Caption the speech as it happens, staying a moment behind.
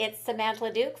It's Samantha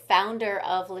Leduc, founder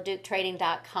of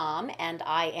LeducTrading.com, and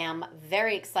I am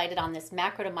very excited on this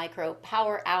Macro to Micro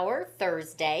Power Hour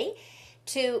Thursday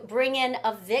to bring in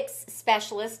a VIX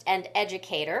specialist and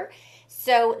educator.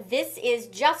 So this is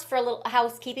just for a little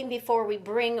housekeeping before we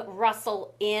bring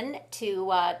Russell in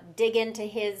to dig into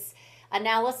his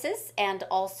analysis and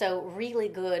also really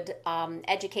good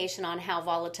education on how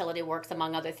volatility works,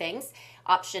 among other things,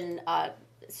 option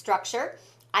structure.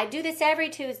 I do this every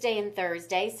Tuesday and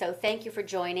Thursday, so thank you for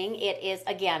joining. It is,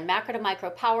 again, Macro to Micro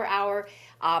Power Hour.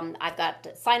 I've got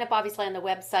sign up, obviously, on the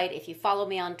website. If you follow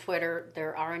me on Twitter,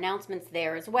 there are announcements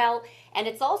there as well. And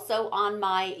it's also on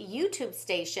my YouTube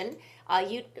station,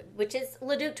 which is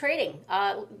Leduc Trading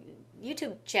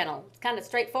YouTube channel. It's kind of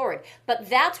straightforward. But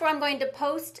that's where I'm going to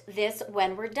post this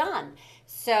when we're done.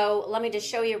 So let me just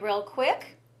show you real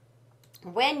quick.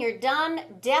 When you're done,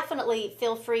 definitely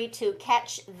feel free to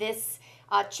catch this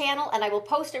channel, and I will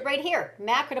post it right here.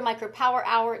 Macro to Micro Power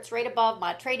Hour. It's right above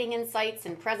my trading insights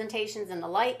and presentations and the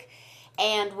like.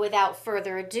 And without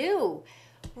further ado,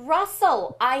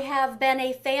 Russell, I have been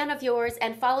a fan of yours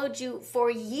and followed you for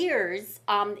years.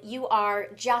 You are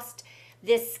just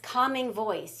this calming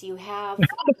voice. You have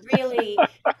really.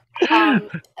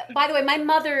 By the way, my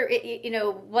mother,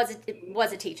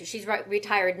 was a teacher. She's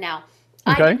retired now.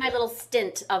 Okay. I did my little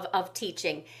stint of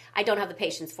teaching. I don't have the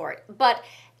patience for it, but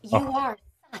you Oh, are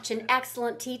such an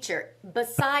excellent teacher.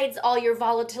 Besides all your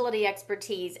volatility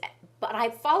expertise, but I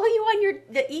follow you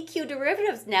on the EQ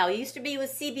derivatives now. You used to be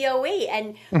with CBOE,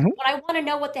 and mhm, when I want to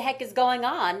know what the heck is going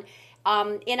on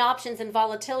in options and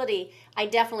volatility, I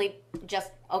definitely just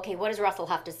okay. What does Russell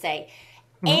have to say?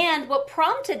 mhm. And what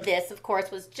prompted this, of course,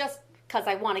 was just because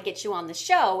I want to get you on the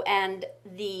show and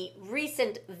the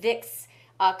recent VIX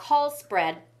call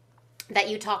spread that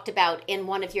you talked about in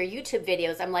one of your YouTube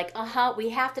videos. I'm like, we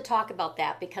have to talk about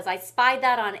that because I spied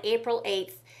that on April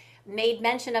 8th, made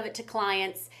mention of it to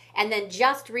clients, and then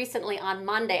just recently on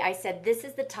Monday, I said, this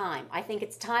is the time. I think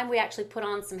it's time we actually put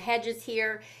on some hedges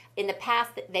here. In the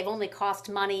past, they've only cost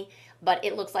money, but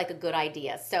it looks like a good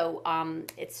idea. So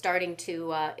it's starting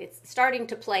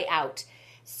to play out.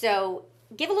 So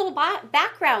give a little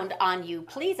background on you,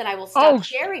 please, and I will stop Oh,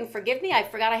 sharing. Forgive me, I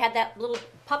forgot I had that little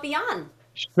puppy on.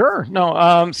 sure.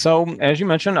 No. So as you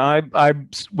mentioned, I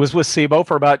was with SIBO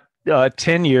for about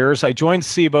 10 years. I joined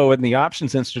SIBO in the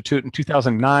Options Institute in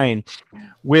 2009,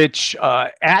 which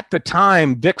at the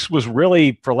time, VIX was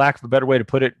really, for lack of a better way to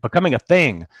put it, becoming a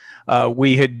thing.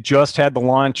 We had just had the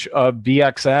launch of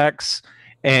VXX,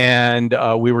 and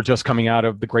we were just coming out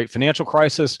of the great financial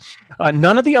crisis.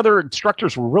 None of the other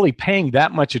instructors were really paying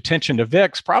that much attention to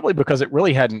VIX, probably because it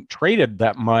really hadn't traded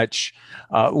that much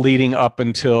leading up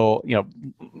until,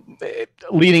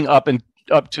 leading up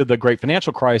to the great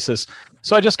financial crisis.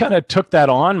 So I just kind of took that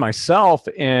on myself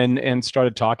and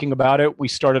started talking about it. We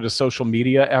started a social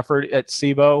media effort at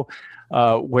SIBO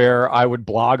where I would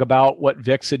blog about what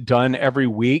VIX had done every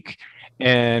week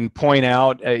and point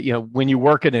out, when you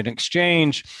work at an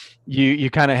exchange, you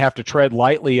kind of have to tread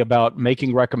lightly about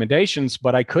making recommendations,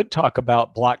 but I could talk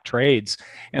about block trades,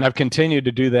 and I've continued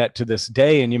to do that to this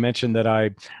day. And you mentioned that I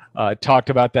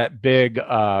talked about that big,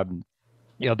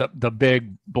 the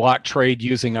big block trade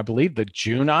using, I believe, the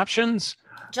June options.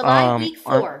 July week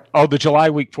four. Oh, the July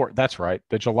week four. That's right,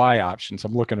 the July options.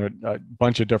 I'm looking at a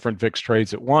bunch of different VIX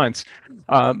trades at once,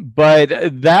 but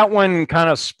that one kind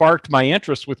of sparked my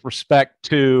interest with respect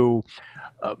to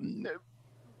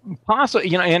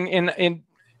possibly, and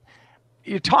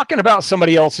you're talking about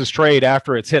somebody else's trade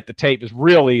after it's hit the tape is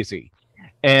real easy,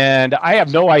 and I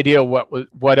have no idea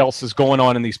what else is going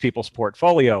on in these people's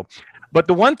portfolio. But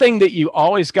the one thing that you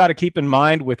always got to keep in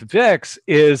mind with VIX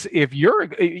is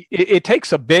it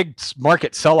takes a big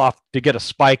market sell-off to get a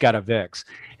spike out of VIX,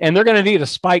 and they're going to need a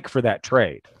spike for that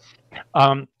trade.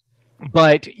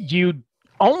 But you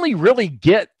only really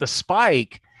get the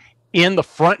spike in the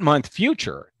front month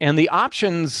future, and the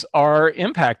options are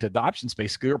impacted. The options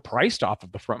basically are priced off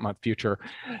of the front month future.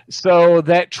 So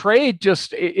that trade,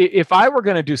 just if I were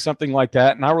going to do something like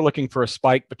that and I were looking for a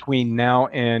spike between now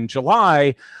and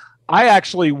July, I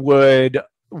actually would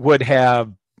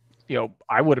have,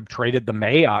 I would have traded the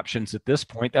May options at this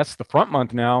point. That's the front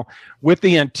month now, with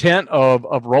the intent of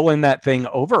rolling that thing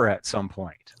over at some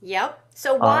point. Yep.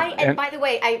 So why? And And by the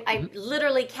way, I mhm,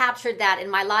 literally captured that in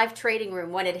my live trading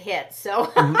room when it hit. So,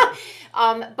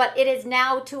 mhm. but it is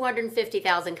now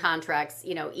 250,000 contracts,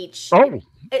 each. Oh, So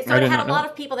I it did had not a lot know.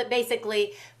 of people that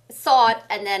basically saw it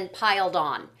and then piled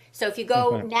on. So if you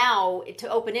go Okay. now to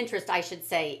open interest, I should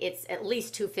say it's at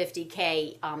least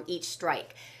 250K each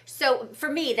strike. So for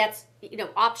me, that's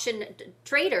option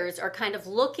traders are kind of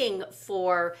looking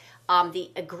for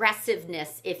the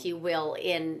aggressiveness, if you will,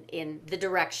 in the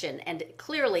direction, and it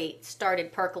clearly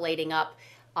started percolating up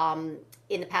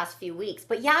in the past few weeks.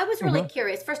 But yeah, I was really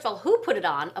curious. First of all, who put it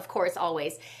on? Of course,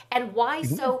 always, and why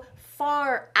so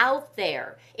far out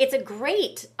there? It's a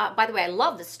great. By the way, I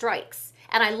love the strikes,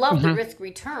 and I love the risk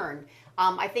return.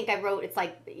 I think I wrote it's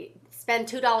like spend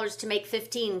 $2 to make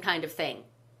 15 kind of thing.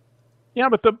 Yeah,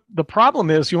 but the problem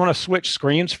is you want to switch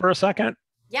screens for a second.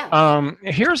 Yeah.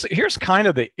 Here's kind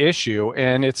of the issue,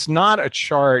 and it's not a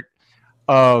chart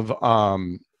of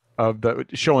the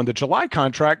showing the July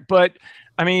contract, but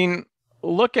I mean,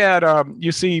 look at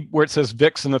you see where it says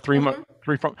VIX in the 3 month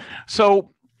so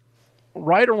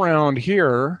right around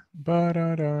here, but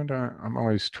I'm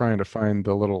always trying to find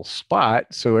the little spot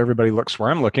so everybody looks where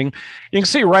I'm looking. You can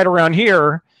see right around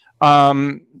here,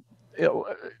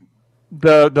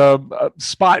 the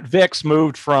spot VIX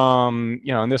moved from,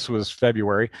 and this was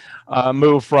February,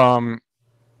 moved from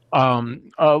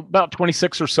about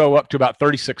 26 or so up to about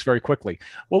 36 very quickly.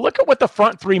 Well, look at what the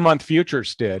front 3 month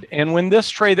futures did. And when this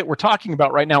trade that we're talking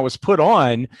about right now was put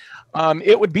on,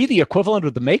 it would be the equivalent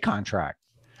of the May contract.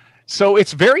 So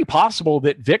it's very possible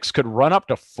that VIX could run up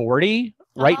to 40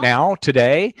 right now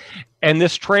today, and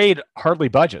this trade hardly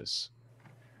budges,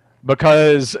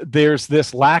 because there's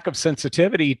this lack of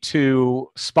sensitivity to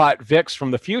spot VIX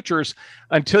from the futures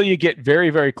until you get very,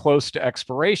 very close to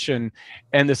expiration.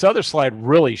 And this other slide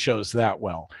really shows that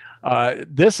well.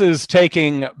 This is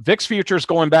taking VIX futures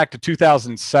going back to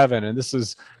 2007. And this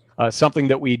is something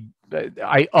that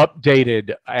I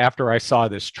updated after I saw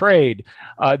this trade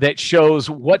that shows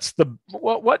what's the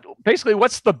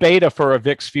beta for a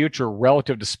VIX future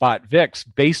relative to spot VIX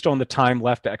based on the time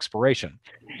left to expiration.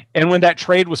 And when that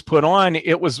trade was put on,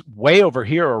 it was way over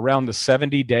here around the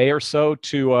 70-day or so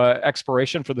to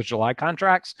expiration for the July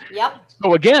contracts. Yep.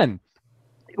 So again,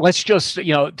 let's just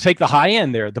take the high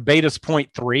end there. The beta's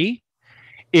 0.3.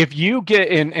 If you get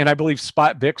in, and I believe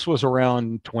spot VIX was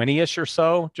around 20-ish or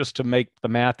so, just to make the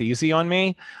math easy on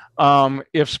me.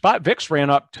 If spot VIX ran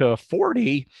up to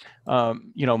 40,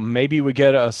 maybe we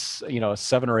get a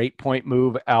 7 or 8 point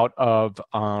move out of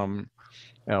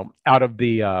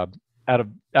the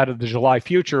July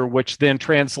future, which then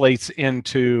translates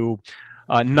into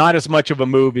not as much of a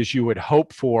move as you would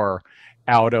hope for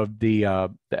out of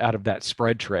that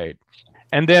spread trade.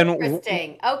 And then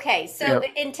interesting. Okay, so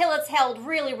until it's held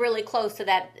really, really close to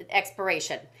that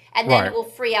expiration, and then it will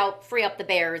free up the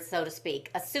bears, so to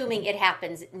speak, assuming it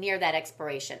happens near that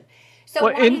expiration. So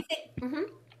why do you think?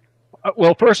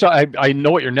 Well, first, I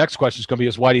know what your next question is going to be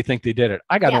is why do you think they did it?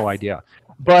 I got no idea.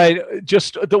 But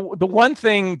just the one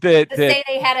thing that say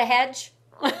they had a hedge.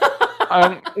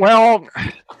 Well,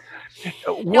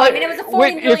 no, I mean it was a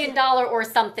 $40 million or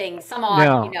something, some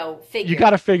odd, figure. You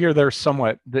got to figure there's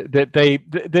somewhat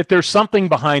that there's something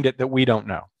behind it that we don't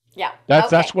know. Yeah,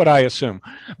 that's what I assume.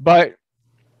 But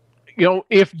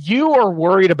if you are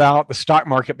worried about the stock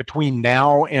market between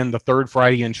now and the third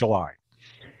Friday in July,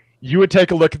 you would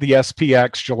take a look at the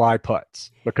SPX July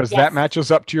puts, because that matches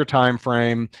up to your time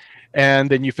frame, and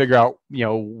then you figure out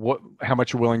how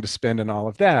much you're willing to spend and all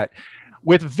of that.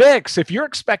 With VIX, if you're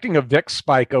expecting a VIX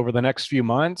spike over the next few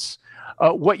months,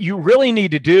 what you really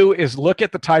need to do is look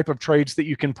at the type of trades that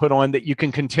you can put on that you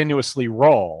can continuously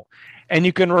roll. And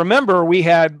you can remember we've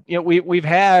had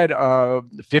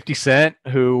 50 Cent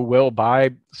who will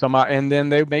buy some, and then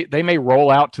they may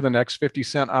roll out to the next 50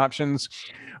 Cent options.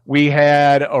 We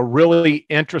had a really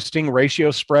interesting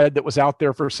ratio spread that was out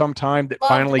there for some time that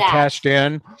finally cashed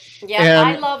in. Yeah,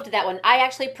 I loved that one. I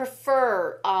actually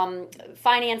prefer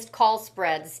financed call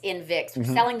spreads in VIX,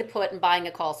 selling the put and buying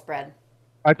a call spread.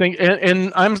 I think,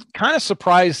 and I'm kind of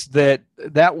surprised that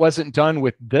wasn't done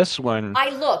with this one. I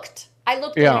looked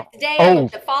the next day. I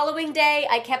looked the following day.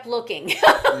 I kept looking.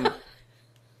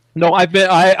 No, I've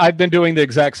been doing the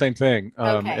exact same thing.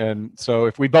 And so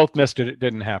if we both missed it, it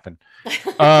didn't happen.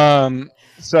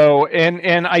 So,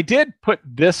 and I did put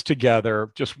this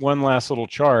together, just one last little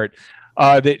chart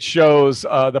that shows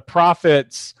the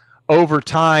profits over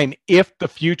time if the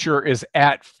future is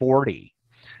at 40.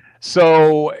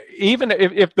 So even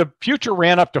if the future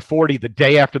ran up to 40 the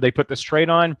day after they put this trade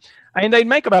on, I mean, they'd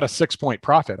make about a 6 point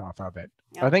profit off of it.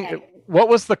 Okay. I think, what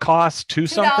was the cost?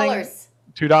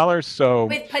 $2. So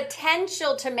with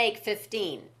potential to make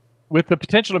 15. With the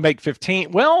potential to make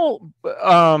 15. Well,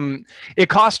 it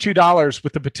costs $2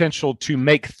 with the potential to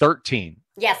make 13.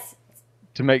 Yes.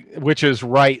 Which is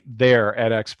right there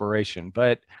at expiration.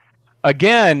 But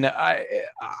again,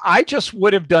 I just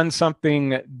would have done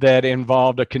something that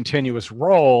involved a continuous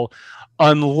roll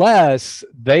unless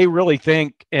they really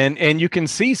think, and you can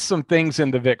see some things in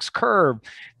the VIX curve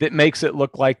that makes it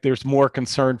look like there's more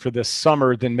concern for this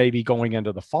summer than maybe going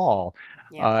into the fall.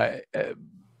 Yeah.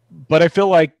 But I feel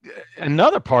like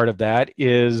another part of that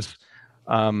is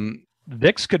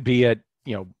VIX could be at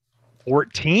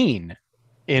 14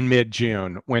 in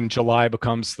mid-June when July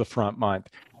becomes the front month.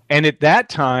 And at that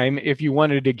time, if you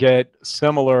wanted to get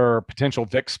similar potential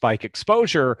VIX spike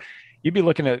exposure, you'd be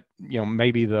looking at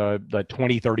maybe the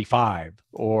 2035,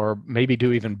 or maybe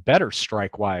do even better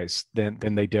strike wise than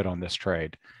they did on this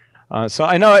trade. So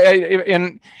I know,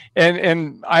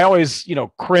 and I always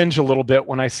cringe a little bit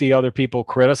when I see other people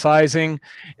criticizing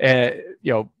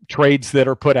trades that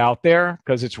are put out there,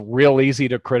 because it's real easy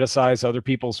to criticize other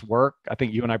people's work. I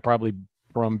think you and I probably,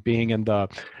 from being in the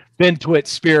FinTwit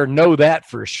sphere, know that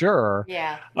for sure.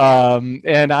 Yeah.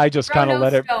 And I just kind of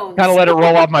let it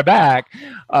roll off my back.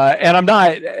 And I'm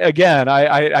not, again,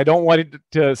 I don't want it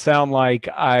to sound like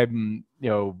I'm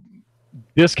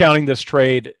discounting this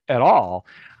trade at all.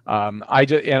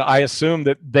 I assume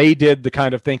that they did the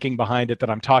kind of thinking behind it that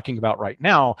I'm talking about right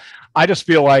now. I just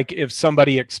feel like if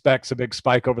somebody expects a big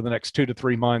spike over the next 2 to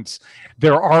 3 months,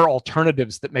 there are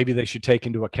alternatives that maybe they should take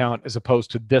into account, as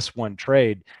opposed to this one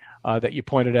trade that you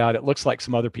pointed out. It looks like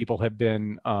some other people have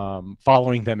been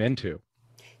following them into.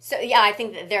 So yeah, I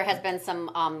think that there has been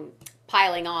some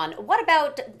piling on. What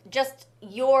about just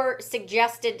your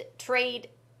suggested trade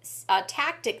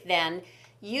tactic then?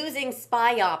 Using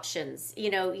SPY options.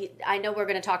 I know we're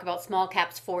going to talk about small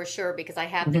caps for sure, because I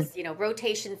have this,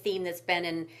 rotation theme that's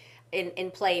been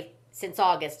in play since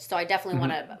August. So I definitely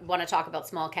want to talk about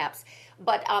small caps.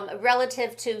 But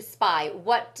relative to SPY,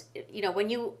 what, when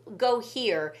you go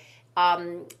here,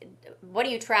 what are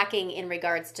you tracking in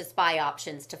regards to SPY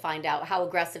options to find out how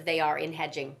aggressive they are in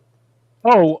hedging?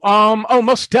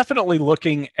 Most definitely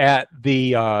looking at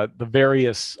the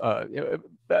various,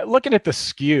 looking at the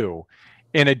skew,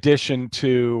 in addition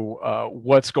to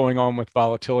what's going on with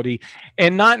volatility,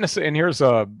 and not necessarily. And here's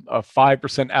a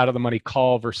 5% out of the money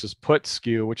call versus put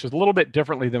skew, which is a little bit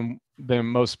differently than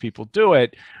most people do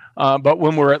it. But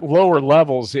when we're at lower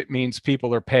levels, it means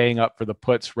people are paying up for the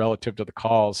puts relative to the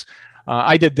calls.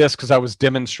 I did this because I was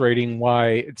demonstrating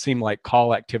why it seemed like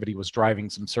call activity was driving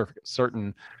some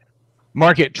certain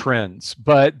market trends.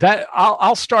 But that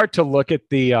I'll start to look at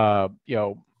the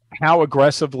how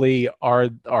aggressively are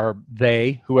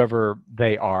they, whoever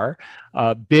they are,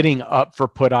 bidding up for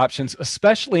put options,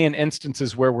 especially in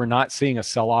instances where we're not seeing a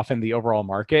sell-off in the overall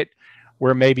market,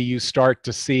 where maybe you start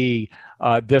to see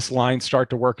this line start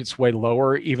to work its way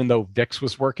lower, even though VIX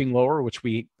was working lower, which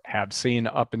we have seen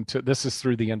up into, this is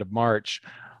through the end of March,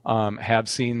 have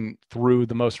seen through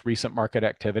the most recent market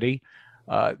activity.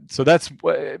 So that's,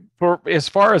 for as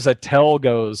far as a tell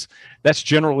goes, that's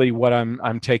generally what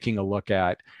I'm taking a look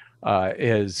at.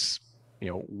 Is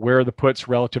where are the puts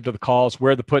relative to the calls,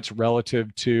 where are the puts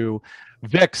relative to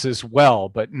VIX as well,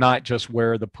 but not just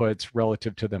where are the puts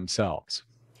relative to themselves.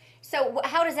 So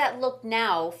how does that look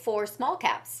now for small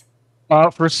caps?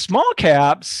 For small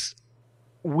caps,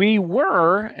 we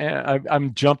were,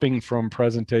 I'm jumping from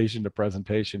presentation to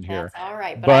presentation here. That's all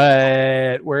right.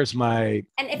 But where's my...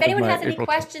 And if anyone has any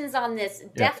questions on this,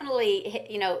 definitely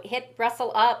hit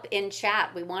Russell up in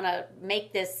chat. We want to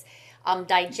make this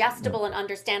digestible and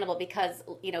understandable, because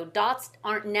dots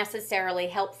aren't necessarily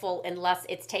helpful unless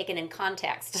it's taken in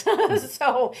context.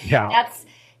 So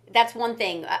that's one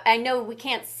thing. I know we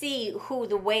can't see who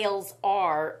the whales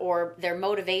are or their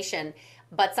motivation,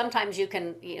 but sometimes you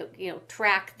can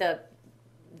track the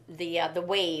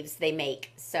waves they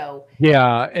make. So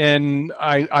yeah, and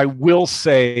I will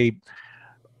say,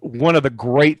 one of the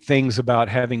great things about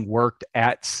having worked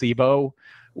at Cboe,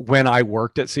 when I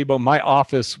worked at Cboe, my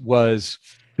office was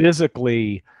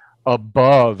physically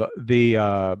above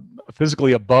the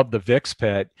VIX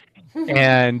pit.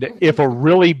 And if a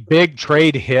really big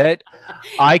trade hit,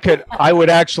 I would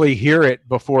actually hear it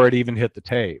before it even hit the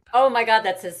tape. Oh my God,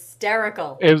 that's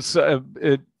hysterical. It was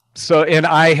so, and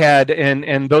I had,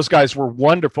 and those guys were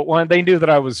wonderful. Well, they knew that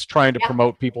I was trying to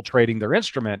promote people trading their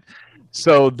instrument.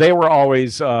 So they were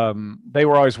always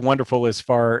wonderful as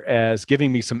far as giving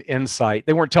me some insight.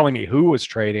 They weren't telling me who was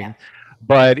trading,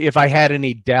 but if I had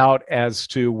any doubt as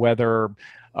to whether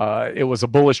it was a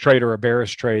bullish trade or a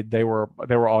bearish trade, they were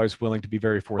always willing to be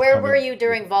very forthcoming. Where were you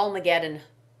during Volmageddon?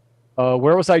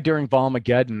 Where was I during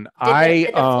Volmageddon? Did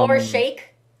the floor shake?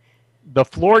 The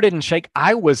floor didn't shake.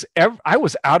 I was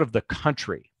out of the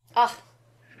country. Oh.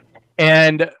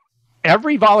 And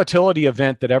every volatility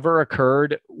event that ever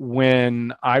occurred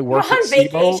when I worked at on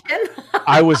Cboe, vacation.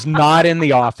 I was not in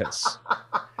the office.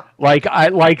 Like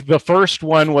the first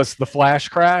one was the flash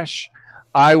crash.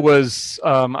 I was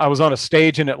on a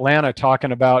stage in Atlanta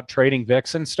talking about trading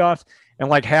VIX and stuff, and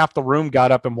like half the room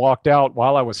got up and walked out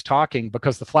while I was talking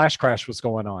because the flash crash was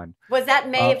going on. Was that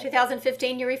May of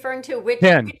 2015 you're referring to?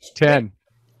 10.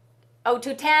 Oh,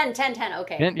 to 10, 10, 10.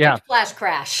 Okay. Yeah. Which flash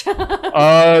crash?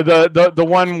 The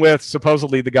one with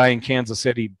supposedly the guy in Kansas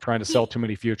City trying to sell too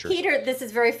many futures. Peter, this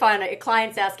is very fun. A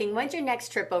client's asking, when's your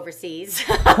next trip overseas?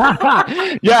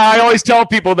 Yeah, I always tell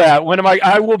people that. When am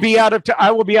I will be out of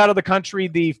the country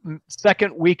the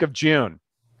second week of June.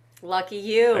 Lucky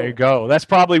you. There you go. That's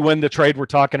probably when the trade we're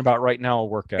talking about right now will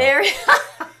work out. There.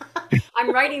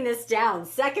 I'm writing this down.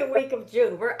 Second week of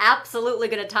June. We're absolutely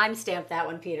going to timestamp that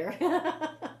one, Peter.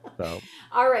 So,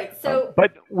 all right. So,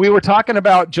 but we were talking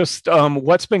about just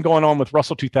what's been going on with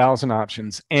Russell 2000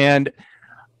 options, and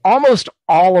almost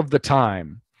all of the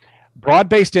time,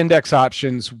 broad-based index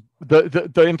options,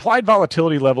 the implied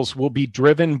volatility levels will be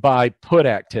driven by put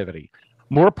activity.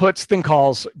 More puts than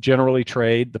calls generally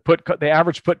trade. The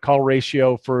average put call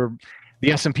ratio for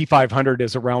the S&P 500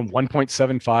 is around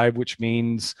 1.75, which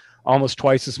means almost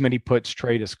twice as many puts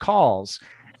trade as calls.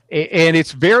 And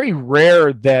it's very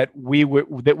rare that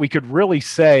we could really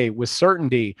say with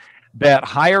certainty that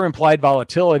higher implied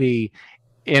volatility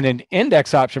in an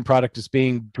index option product is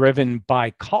being driven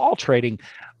by call trading.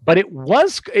 But it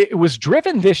was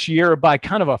driven this year by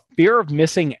kind of a fear of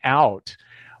missing out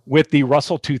with the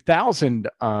Russell 2000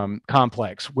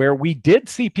 complex, where we did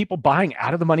see people buying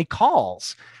out of the money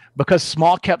calls because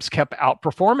small caps kept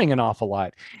outperforming an awful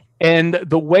lot. And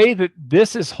the way that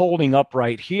this is holding up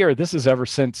right here, this is ever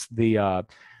since the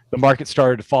market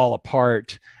started to fall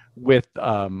apart with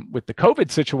the COVID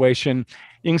situation.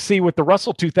 You can see with the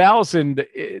Russell 2000,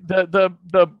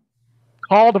 the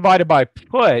call divided by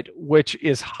put, which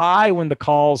is high when the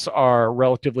calls are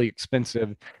relatively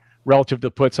expensive relative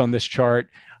to puts on this chart.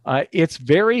 It's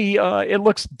very it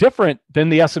looks different than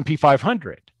the S&P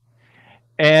 500,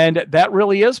 and that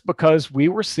really is because we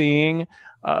were seeing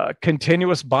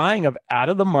continuous buying of out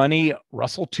of the money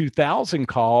Russell 2000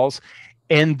 calls,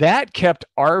 and that kept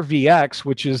RVX,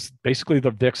 which is basically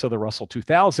the VIX of the Russell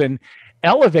 2000,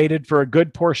 elevated for a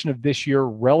good portion of this year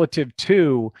relative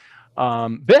to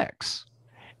VIX.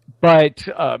 But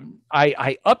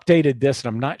I updated this, and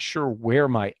I'm not sure where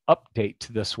my update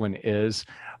to this one is.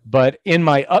 But in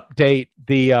my update,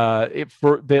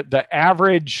 for the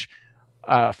average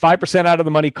 5% out of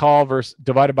the money call versus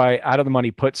divided by out of the money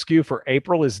put skew for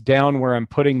April is down where I'm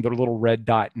putting the little red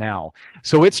dot now.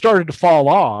 So it started to fall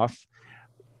off.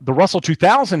 The Russell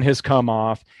 2000 has come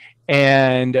off,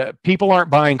 and people aren't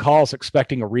buying calls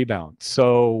expecting a rebound.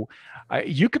 So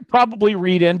you could probably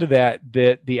read into that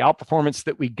the outperformance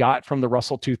that we got from the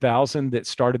Russell 2000 that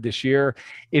started this year,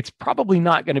 it's probably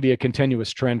not going to be a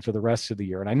continuous trend for the rest of the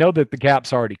year. And I know that the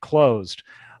gap's already closed,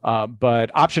 but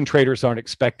option traders aren't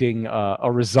expecting a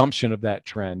resumption of that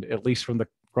trend, at least from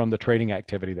the trading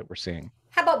activity that we're seeing.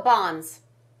 How about bonds?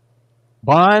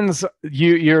 Bonds,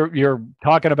 you're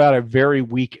talking about a very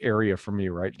weak area for me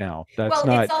right now.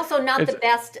 It's also not the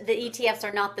best. The ETFs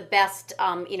are not the best,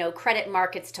 credit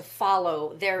markets to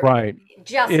follow. They're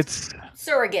just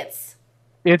surrogates.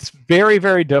 It's very,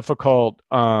 very difficult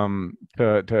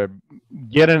to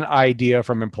get an idea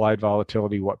from implied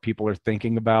volatility what people are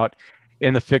thinking about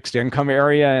in the fixed income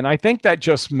area, and I think that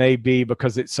just may be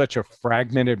because it's such a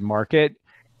fragmented market.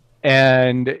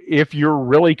 And if you're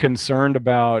really concerned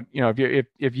about,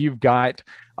 if you've got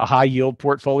a high yield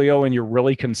portfolio and you're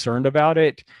really concerned about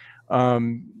it,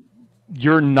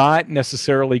 you're not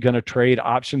necessarily going to trade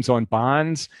options on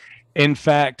bonds. In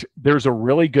fact, there's a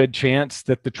really good chance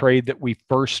that the trade that we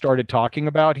first started talking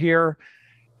about here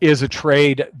is a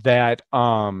trade that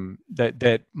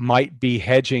that might be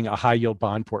hedging a high yield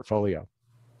bond portfolio.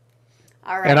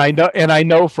 All right. And I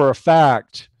know for a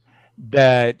fact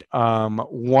that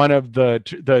one of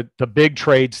the big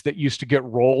trades that used to get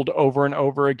rolled over and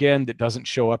over again that doesn't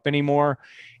show up anymore,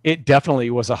 it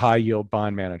definitely was a high yield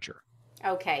bond manager.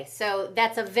 Okay, so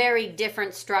that's a very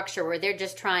different structure where they're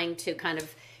just trying to kind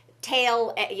of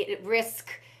tail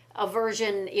risk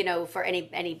aversion, for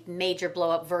any major blow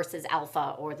up versus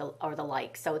alpha or the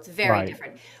like. So it's very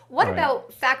different. What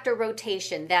about factor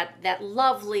rotation, that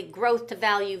lovely growth to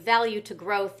value, value to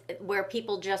growth, where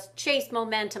people just chase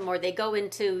momentum or they go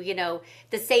into,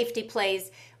 the safety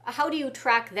plays? How do you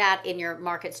track that in your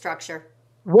market structure?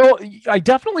 Well, I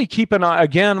definitely keep an eye.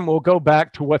 Again, we'll go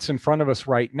back to what's in front of us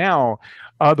right now.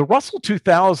 The Russell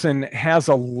 2000 has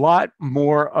a lot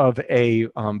more of a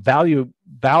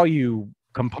value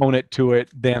component to it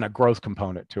than a growth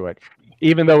component to it.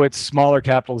 Even though it's smaller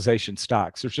capitalization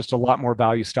stocks, there's just a lot more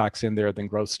value stocks in there than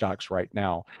growth stocks right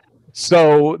now.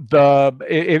 So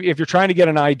if you're trying to get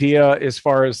an idea as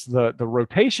far as the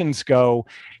rotations go,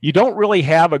 you don't really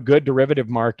have a good derivative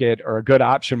market or a good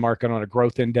option market on a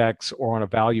growth index or on a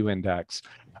value index.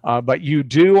 But you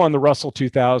do on the Russell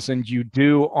 2000, you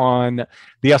do on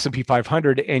the S&P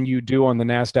 500, and you do on the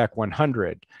NASDAQ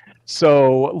 100.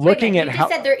 So looking at you how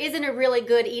just said there isn't a really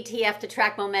good ETF to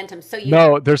track momentum. So you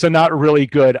no, there's a not really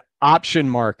good option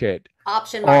market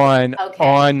option market.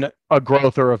 on a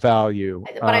growth or a value.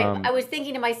 But I was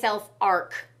thinking to myself,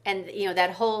 ARK, and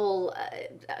that whole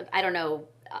I don't know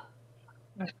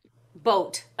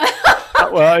boat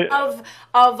well,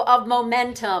 of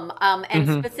momentum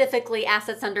and specifically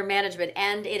assets under management,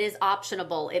 and it is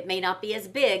optionable. It may not be as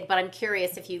big, but I'm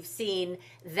curious if you've seen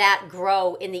that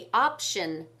grow in the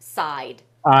option side.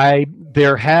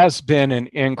 There has been an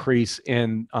increase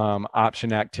in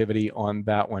option activity on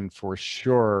that one for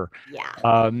sure.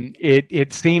 Yeah.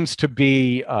 It seems to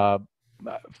be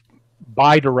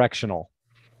bi-directional,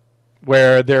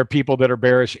 where there are people that are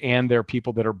bearish and there are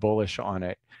people that are bullish on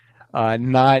it.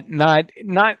 Not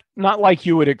like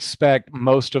you would expect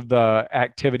most of the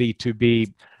activity to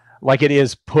be like it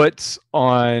is puts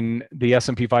on the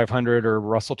S&P 500 or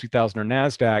Russell 2000 or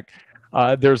NASDAQ.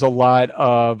 There's a lot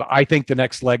of, I think the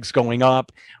next leg's going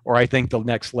up, or I think the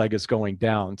next leg is going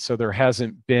down. So there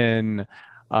hasn't been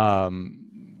much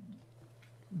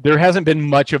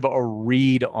of a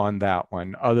read on that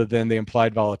one, other than the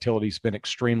implied volatility's been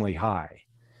extremely high.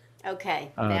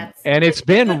 Okay, and it's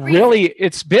been really,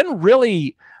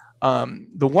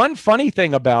 the one funny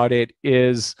thing about it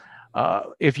is,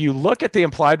 if you look at the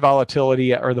implied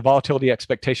volatility or the volatility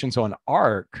expectations on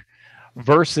ARK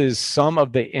versus some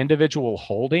of the individual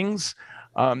holdings,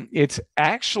 it's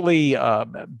actually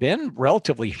been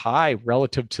relatively high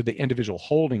relative to the individual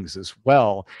holdings as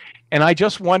well. And I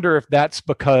just wonder if that's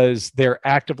because they're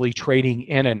actively trading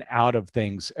in and out of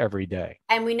things every day.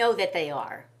 And we know that they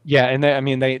are. Yeah,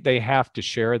 and they have to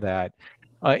share that.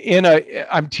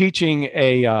 I'm teaching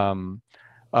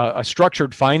a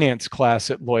structured finance class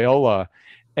at Loyola,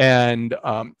 and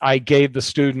I gave the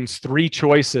students 3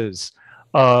 choices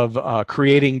of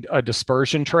creating a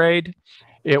dispersion trade.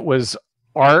 It was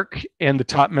ARK and the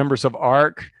top members of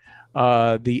ARK,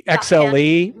 the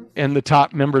XLE and the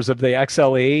top members of the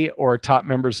XLE, or top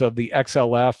members of the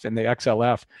XLF and the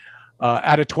XLF.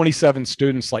 Out of 27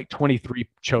 students, like 23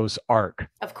 chose ARK.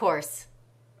 Of course.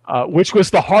 Which was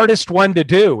the hardest one to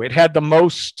do. It had the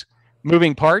most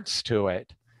moving parts to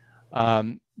it.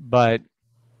 But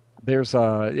there's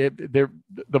the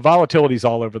volatility's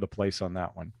all over the place on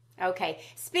that one. Okay.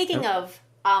 Speaking of,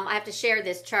 I have to share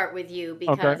this chart with you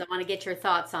because I want to get your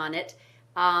thoughts on it.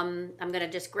 I'm going to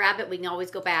just grab it. We can always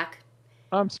go back.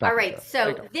 All right.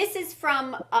 So this is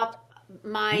from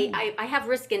I have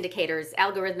risk indicators,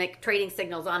 algorithmic trading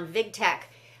signals on VigTech,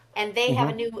 and they have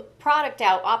a new product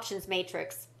out, Options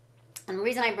Matrix. And the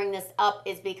reason I bring this up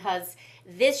is because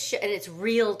and it's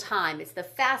real time. It's the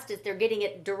fastest. They're getting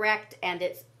it direct, and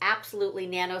it's absolutely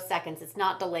nanoseconds. It's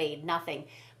not delayed, nothing.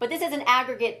 But this is an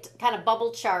aggregate kind of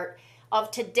bubble chart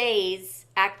of today's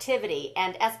activity,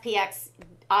 and SPX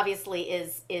obviously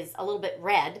is a little bit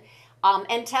red,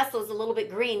 and Tesla's a little bit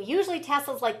green. Usually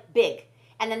Tesla's like big,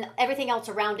 and then everything else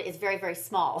around it is very, very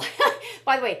small.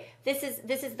 By the way, this is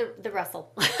the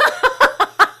Russell.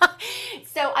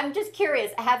 So I'm just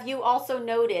curious, have you also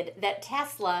noted that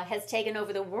Tesla has taken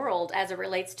over the world as it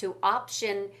relates to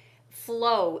option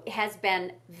flow? Has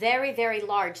been very, very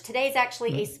large. Today's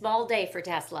actually a small day for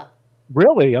Tesla.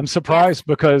 Really? I'm surprised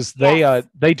because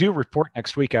they do report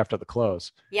next week after the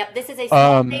close. Yep, this is a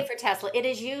small day for Tesla. It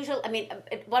is usually,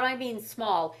 what I mean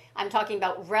small, I'm talking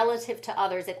about relative to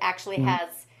others. It actually has,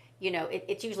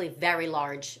 it's usually very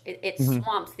large. It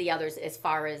swamps the others as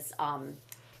far as,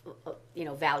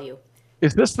 value.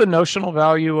 Is this the notional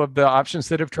value of the options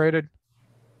that have traded?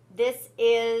 This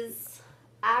is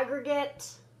aggregate.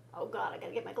 Oh God, I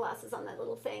gotta get my glasses on that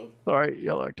little thing. Sorry,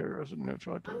 yellow actor. I'm gonna.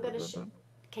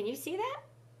 Can you see that?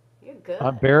 You're good.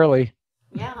 Barely.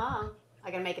 Yeah, huh?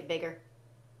 I gotta make it bigger.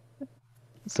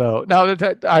 So now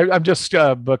I'm just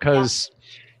because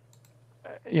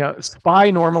SPY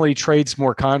normally trades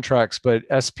more contracts, but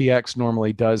SPX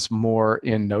normally does more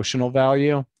in notional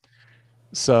value.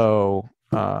 So.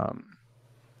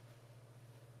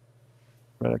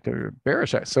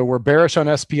 Bearish. So we're bearish on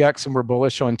SPX and we're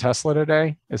bullish on Tesla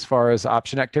today as far as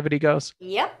option activity goes.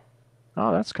 Yep.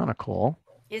 Oh, that's kind of cool.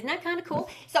 Isn't that kind of cool?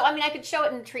 So, I could show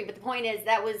it in the tree, but the point is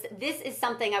this is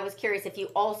something I was curious if you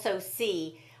also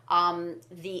see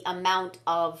the amount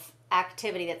of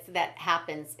activity that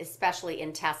happens, especially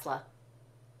in Tesla?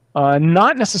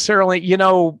 Not necessarily.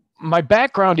 My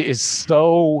background is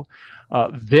so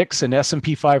VIX and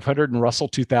S&P 500 and Russell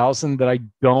 2000 that I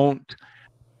don't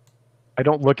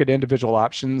look at individual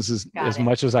options as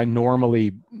much as I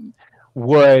normally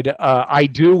would. I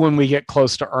do when we get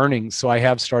close to earnings. So I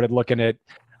have started looking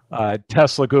at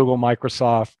Tesla, Google,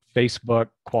 Microsoft, Facebook,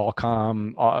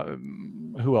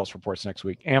 Qualcomm. Who else reports next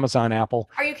week? Amazon, Apple.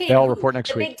 Are you kidding? They all report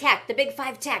next the week. Big tech, the big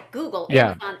five tech, Google,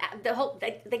 Yeah. Amazon, the whole,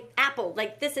 the Apple.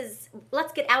 Like this is.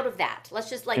 Let's get out of that. Let's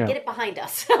just Yeah. get it behind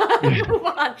us. Move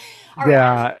on. All right.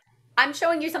 Yeah. I'm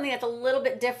showing you something that's a little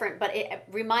bit different, but it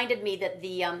reminded me that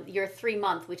the your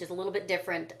 3-month, which is a little bit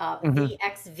different,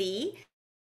 VXV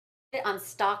on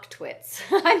stock twits.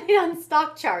 I mean on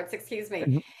stock charts. Excuse me.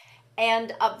 Mhm.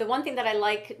 And the one thing that I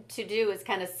like to do is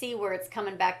kind of see where it's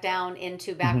coming back down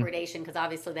into backwardation, because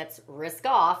obviously that's risk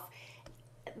off.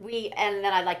 And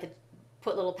then I like to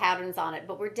put little patterns on it,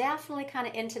 but we're definitely kind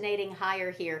of intonating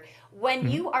higher here. When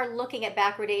you are looking at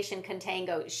backwardation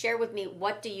contango, share with me,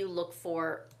 what do you look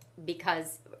for?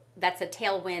 Because that's a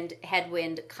tailwind,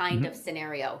 headwind kind of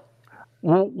scenario.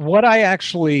 Well, what I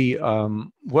actually,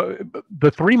 the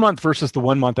 3-month versus the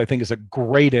 1 month, I think is a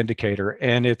great indicator.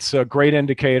 And it's a great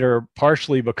indicator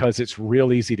partially because it's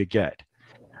real easy to get.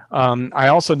 I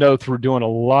also know through doing a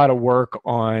lot of work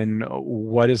on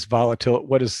what is volatile,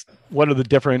 what are the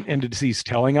different indices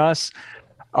telling us.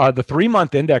 The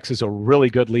 3-month index is a really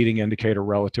good leading indicator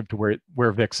relative to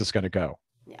where VIX is going to go.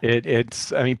 Yeah.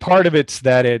 Part of it's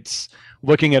that it's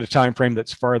looking at a time frame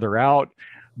that's farther out.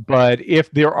 But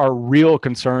if there are real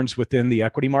concerns within the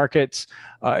equity markets,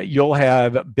 you'll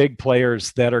have big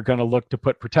players that are going to look to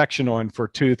put protection on for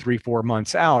 2, 3, 4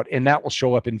 months out, and that will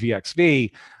show up in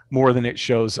VXV more than it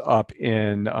shows up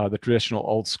in the traditional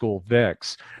old school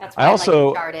VIX. That's why I like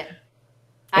to chart it.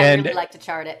 I really like to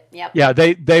chart it. Yep. Yeah,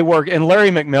 they work. And Larry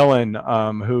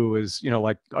McMillan, who is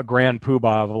like a grand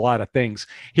poobah of a lot of things,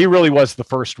 he really was the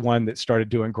first one that started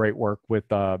doing great work with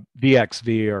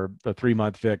VXV, or the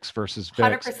 3-month VIX versus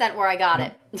VIX. 100% where I got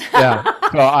it. Yeah,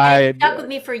 so it stuck with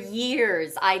me for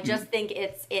years. I just think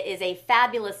it is a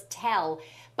fabulous tell,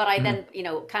 but I then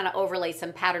kind of overlay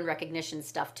some pattern recognition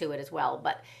stuff to it as well.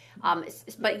 But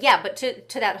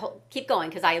to that whole, keep going,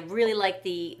 because I really like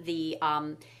the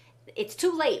it's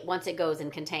too late once it goes in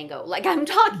contango, like I'm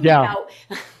talking about.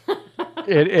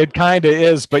 it kind of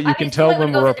is, but you can tell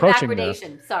when we're approaching there.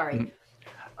 Sorry.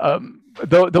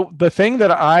 The thing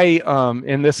that I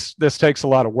and this takes a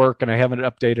lot of work, and I haven't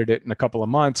updated it in a couple of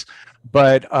months,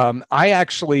 but I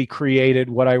actually created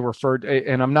what I referred,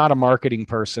 and I'm not a marketing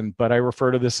person, but I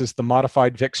refer to this as the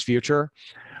modified VIX future,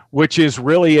 which is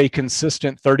really a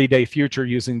consistent 30-day future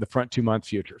using the front 2-month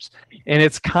futures. And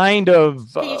it's kind of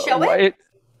Can you show it?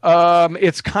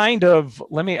 It's kind of,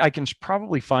 I can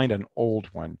probably find an old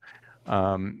one.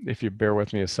 If you bear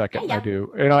with me a second. Yeah. I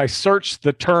do. And I searched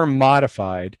the term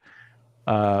modified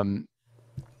VIX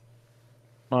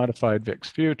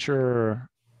future.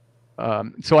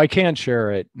 So I can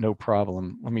share it, no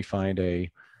problem. Let me find a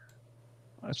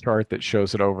chart that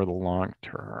shows it over the long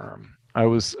term. I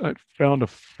found a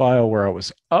file where I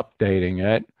was updating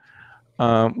it.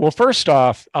 Well, first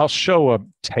off, I'll show a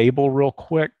table real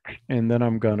quick, and then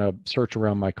I'm going to search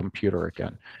around my computer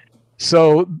again.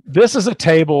 So this is a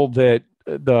table that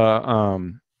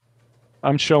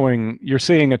I'm showing. You're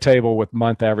seeing a table with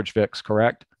month average VIX,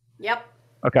 correct? Yep.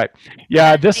 Okay.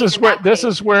 Yeah, this is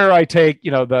where I take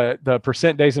the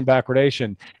percent days in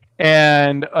backwardation,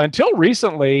 and until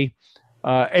recently,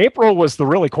 April was the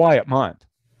really quiet month.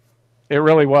 It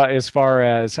really was, as far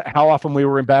as how often we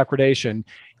were in backwardation,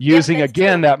 using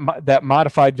again that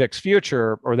modified VIX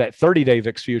future, or that 30-day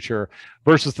VIX future,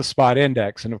 versus the spot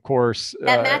index. And of course,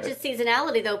 that matches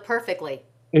seasonality though perfectly.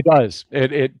 It does.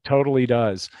 It totally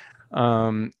does.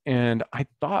 And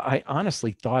I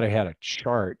honestly thought I had a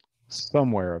chart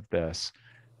somewhere of this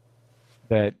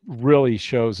that really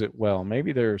shows it well.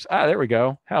 Maybe there we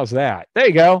go. How's that? There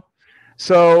you go.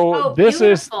 So this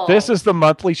is the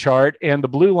monthly chart, and the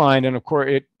blue line, and of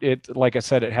course it like I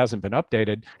said, it hasn't been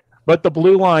updated, but the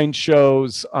blue line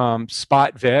shows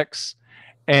spot VIX,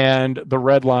 and the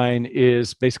red line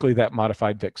is basically that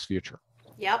modified VIX future.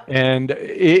 Yep. And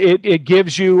it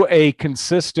gives you a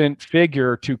consistent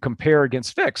figure to compare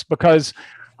against VIX, because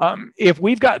if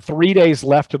we've got 3 days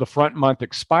left to the front month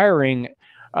expiring,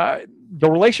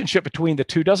 the relationship between the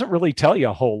two doesn't really tell you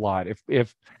a whole lot.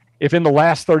 If in the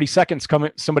last 30 seconds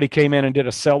somebody came in and did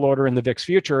a sell order in the VIX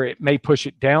future, it may push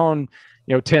it down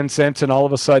 10 cents, and all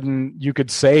of a sudden you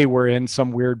could say we're in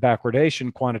some weird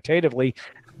backwardation quantitatively,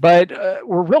 but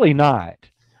we're really not,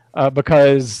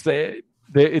 because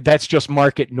that's just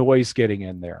market noise getting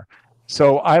in there.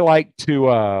 So I like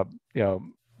to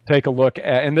take a look at,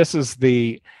 and this is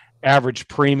the average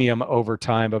premium over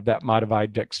time of that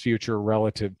modified VIX future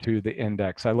relative to the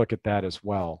index. I look at that as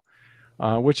well,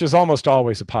 which is almost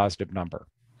always a positive number.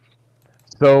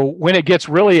 So when it gets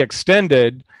really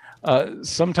extended,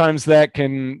 sometimes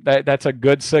that's a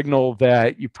good signal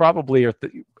that you probably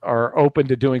are open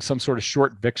to doing some sort of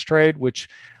short VIX trade, which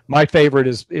my favorite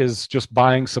is just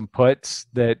buying some puts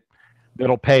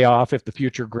that'll pay off if the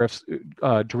future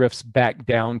drifts back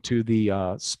down to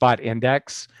the spot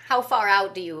index. How far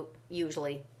out do you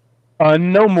usually?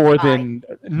 No more than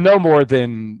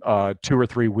 2 or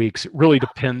 3 weeks. It really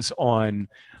depends on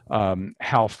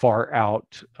how far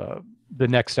out the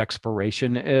next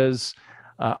expiration is.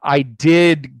 I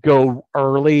did go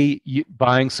early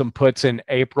buying some puts in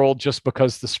April just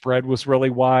because the spread was really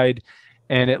wide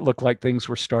and it looked like things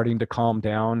were starting to calm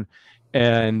down.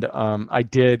 And I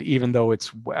did, even though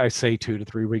I say 2 to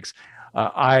 3 weeks,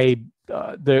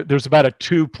 there's about a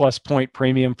 2+ point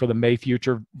premium for the May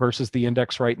future versus the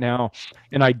index right now.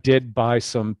 And I did buy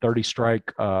some 30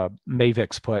 strike May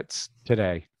VIX puts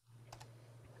today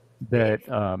that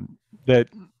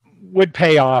would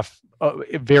pay off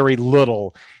very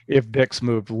little if VIX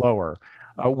moved lower.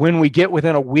 When we get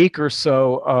within a week or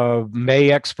so of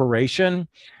May expiration,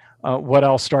 what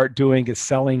I'll start doing is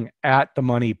selling at the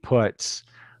money puts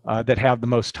that have the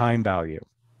most time value,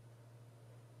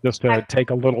 just to take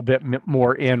a little bit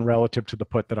more in relative to the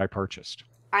put that I purchased.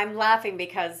 I'm laughing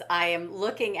because I am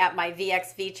looking at my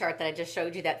VXV chart that I just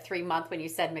showed you, that 3 month when you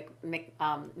said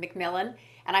Macmillan.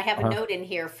 And I have a note in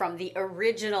here from the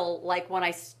original, like when I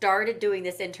started doing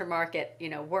this intermarket,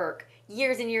 work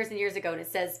years and years and years ago. And it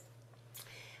says,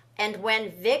 and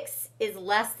when VIX is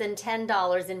less than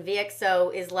 $10 and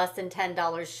VXO is less than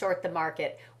 $10, short the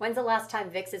market. When's the last time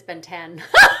VIX has been 10?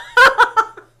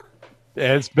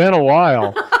 It's been a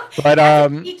while, but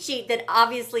a cheat sheet that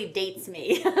obviously dates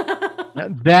me.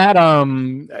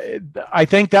 I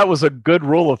think that was a good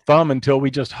rule of thumb until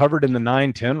we just hovered in the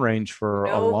 9-10 range for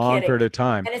a long period of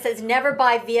time. And it says never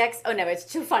buy VX. Oh no, it's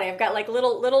too funny. I've got like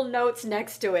little notes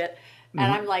next to it, and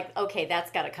I'm like, okay,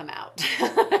 that's got to come out.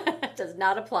 It does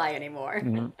not apply anymore.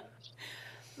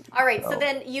 All right, so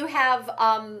then you have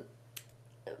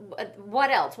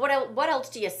what else? What else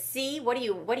do you see? What do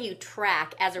you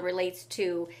track as it relates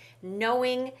to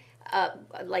knowing,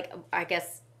 like, I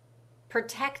guess,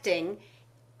 protecting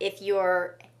if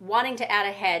you're wanting to add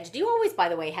a hedge? Do you always, by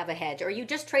the way, have a hedge, or are you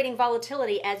just trading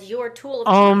volatility as your tool of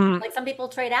choice, like some people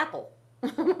trade Apple?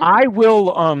 I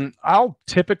will. I'll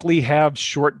typically have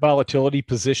short volatility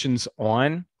positions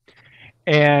on.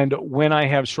 And when I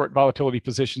have short volatility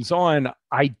positions on,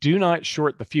 I do not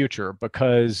short the future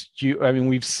because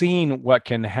we've seen what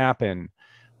can happen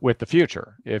with the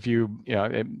future. If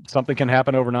something can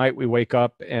happen overnight, we wake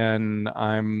up and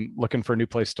I'm looking for a new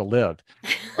place to live.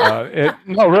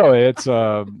 No, really, it's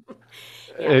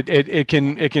it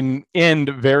can end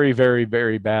very, very,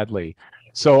 very badly.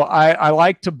 So I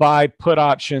like to buy put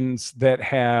options that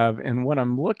have, and what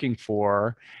I'm looking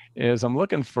for is I'm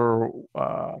looking for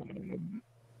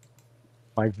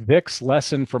my VIX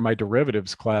lesson for my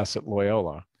derivatives class at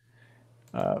Loyola,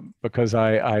 because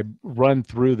I run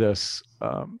through this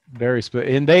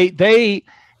and they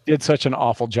did such an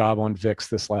awful job on VIX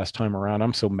this last time around.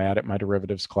 I'm so mad at my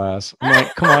derivatives class. I'm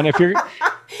like, come on,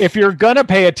 if you're gonna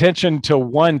pay attention to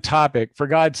one topic, for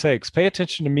God's sakes, pay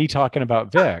attention to me talking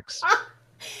about VIX.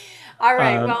 All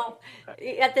right, well,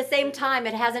 at the same time,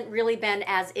 it hasn't really been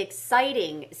as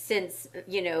exciting since,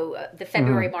 the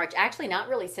February, March, actually not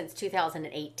really since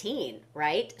 2018,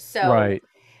 right? So right.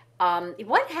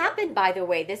 What happened, by the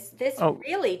way? This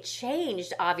really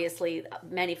changed. Obviously,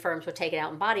 many firms were taken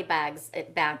out in body bags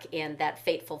back in that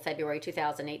fateful February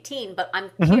 2018. But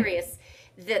I'm curious,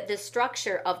 the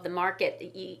structure of the market,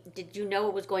 did you know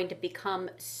it was going to become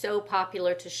so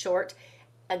popular to short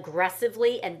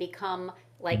aggressively and become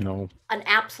like an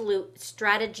absolute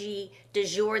strategy du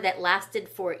jour that lasted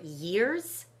for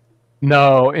years?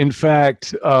 No, in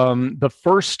fact, the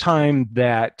first time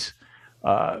that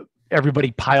everybody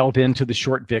piled into the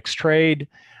short VIX trade,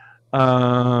 I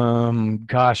want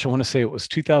to say it was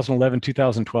 2011,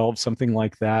 2012, something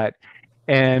like that.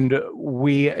 And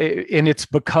it's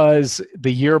because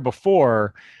the year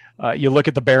before, you look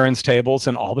at the Barron's tables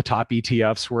and all the top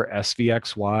ETFs were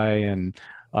SVXY and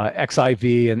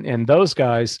XIV and those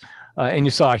guys, and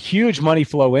you saw a huge money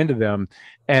flow into them.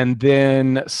 And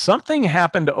then something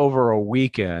happened over a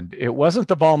weekend. It wasn't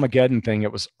the Volmageddon thing,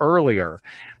 it was earlier,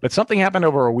 but something happened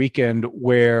over a weekend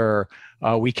where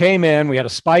we came in, we had a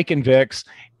spike in VIX,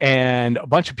 and a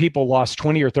bunch of people lost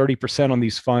 20 or 30% on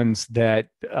these funds that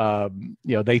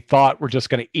they thought were just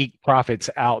going to eke profits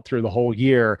out through the whole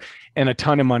year, and a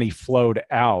ton of money flowed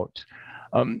out.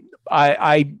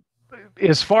 I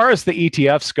as far as the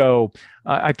ETFs go,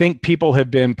 I think people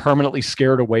have been permanently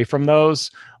scared away from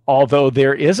those. Although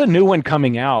there is a new one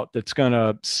coming out that's going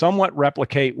to somewhat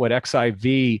replicate what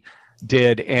XIV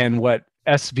did and what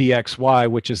SVXY,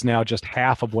 which is now just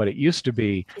half of what it used to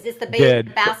be. Is this the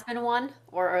Bassman one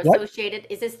or associated?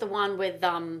 What? Is this the one with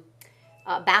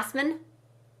Bassman?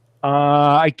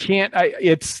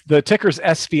 It's the ticker's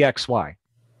SVXY.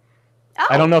 Oh.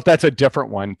 I don't know if that's a different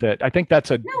one. I think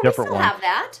that's a different one. We still have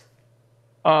that.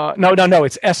 No,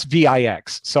 it's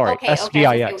SVIX. Sorry, okay,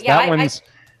 SVIX. Okay. Yeah,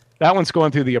 that one's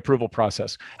going through the approval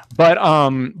process, but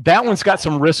that one's got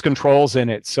some risk controls in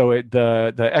it, so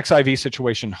the XIV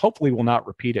situation hopefully will not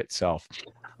repeat itself.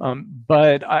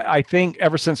 But I think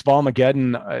ever since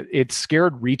Volmageddon, it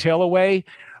scared retail away.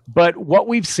 But what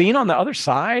we've seen on the other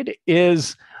side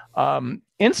is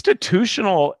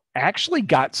institutional actually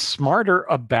got smarter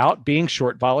about being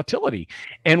short volatility.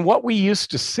 And what we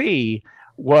used to see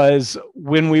was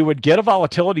when we would get a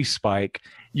volatility spike,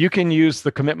 you can use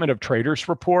the commitment of traders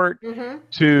report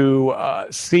to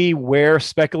see where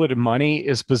speculative money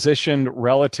is positioned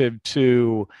relative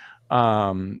to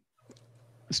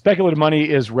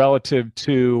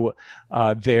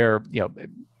their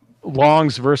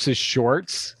longs versus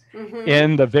shorts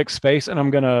in the VIX space. And I'm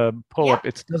going to pull up.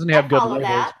 It doesn't have good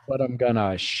levels, but I'm going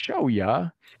to show you.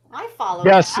 I follow.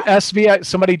 Yes, SVI.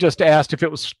 Somebody just asked if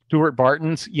it was Stuart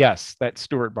Barton's. Yes, that's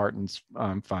Stuart Barton's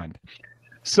fund.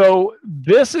 So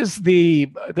this is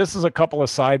a couple of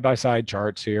side-by-side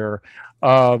charts here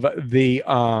of the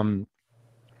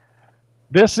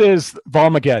this is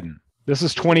Volmageddon. This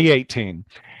is 2018.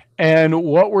 And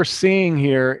what we're seeing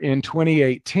here in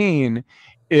 2018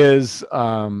 is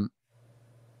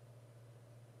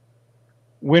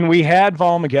when we had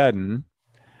Volmageddon,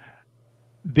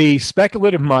 the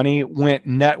speculative money went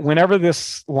net. Whenever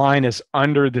this line is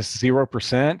under this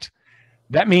 0%,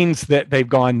 that means that they've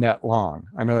gone net long.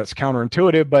 I know that's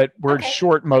counterintuitive, but we're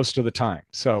short most of the time.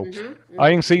 So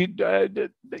I can see,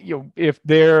 if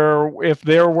there were,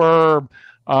 there were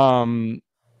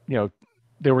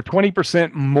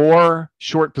 20% more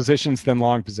short positions than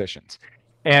long positions.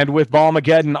 And with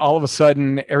Volmageddon, all of a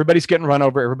sudden, everybody's getting run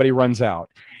over, everybody runs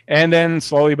out. And then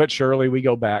slowly but surely, we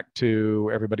go back to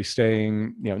everybody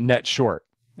staying, net short.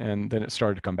 And then it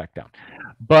started to come back down.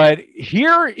 But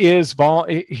here is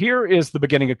the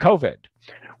beginning of COVID,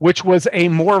 which was a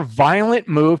more violent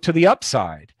move to the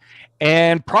upside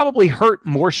and probably hurt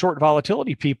more short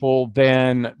volatility people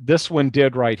than this one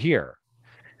did right here.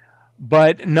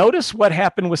 But notice what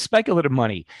happened with speculative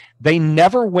money. They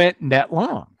never went net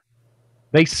long.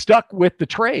 They stuck with the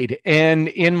trade. And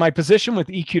in my position with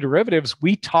EQ Derivatives,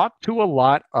 we talked to a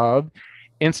lot of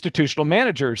institutional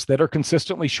managers that are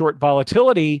consistently short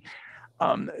volatility.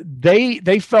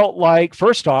 They felt like,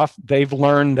 first off, they've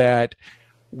learned that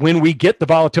when we get the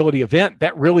volatility event,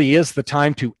 that really is the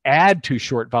time to add to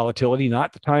short volatility,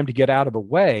 not the time to get out of the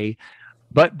way.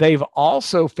 But they've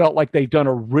also felt like they've done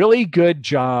a really good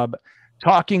job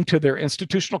talking to their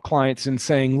institutional clients and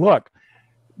saying, look,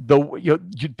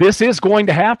 this is going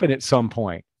to happen at some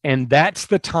point, and that's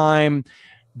the time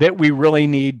that we really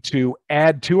need to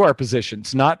add to our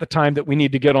positions, not the time that we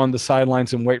need to get on the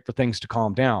sidelines and wait for things to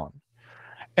calm down.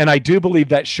 And I do believe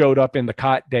that showed up in the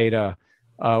COT data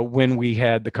when we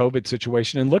had the COVID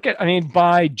situation. And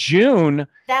by June,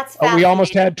 we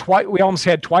almost had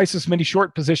twice as many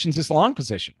short positions as long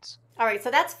positions. All right,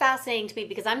 so that's fascinating to me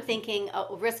because I'm thinking a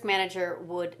risk manager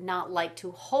would not like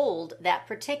to hold that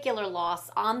particular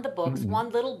loss on the books one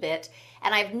little bit,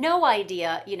 and I have no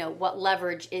idea, what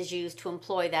leverage is used to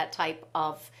employ that type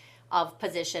of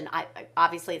position.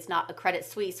 Obviously, it's not a Credit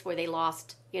Suisse where they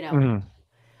lost,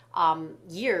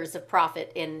 years of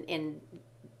profit in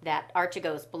that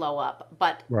Archegos blow up.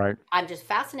 But right. I'm just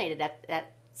fascinated.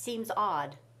 That seems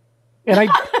odd. And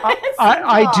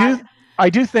I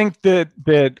do think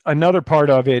that another part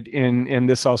of it, and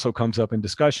this also comes up in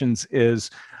discussions,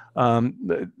 is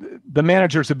the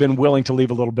managers have been willing to leave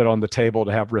a little bit on the table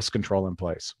to have risk control in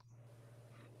place,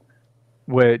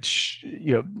 which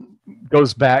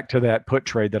goes back to that put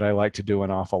trade that I like to do an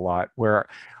awful lot. Where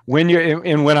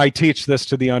when I teach this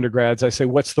to the undergrads, I say,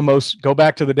 go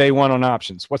back to the day one on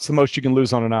options. What's the most you can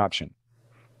lose on an option?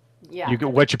 Yeah.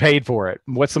 What you paid for it.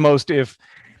 What's the most if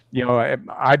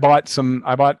I bought some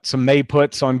May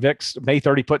puts on VIX, May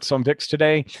 30 puts on VIX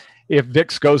today. if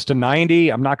VIX goes to 90,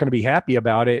 I'm not going to be happy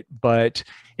about it. But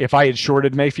if I had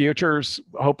shorted May futures,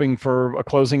 hoping for a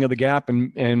closing of the gap,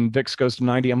 and VIX goes to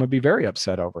 90, I'm going to be very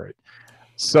upset over it.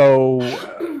 So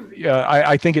yeah,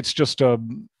 I think it's just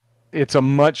it's a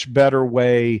much better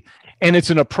way, and it's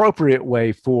an appropriate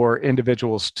way for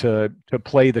individuals to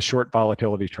play the short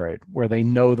volatility trade where they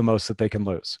know the most that they can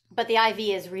lose. But the IV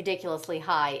is ridiculously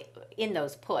high in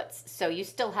those puts, so you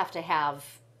still have to have,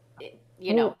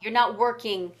 you're not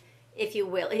working, if you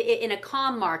will, in a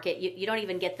calm market. You don't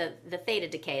even get the theta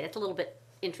decay. That's a little bit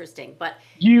interesting. But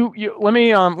you let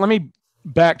me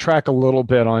backtrack a little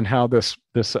bit on how this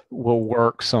will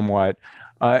work somewhat.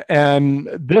 And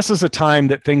this is a time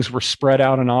that things were spread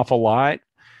out an awful lot.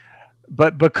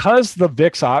 But because the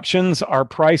VIX options are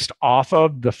priced off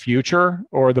of the future,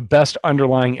 or the best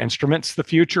underlying instruments, the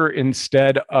future,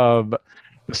 instead of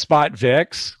the spot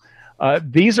VIX,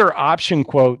 these are option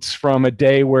quotes from a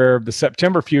day where the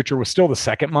September future was still the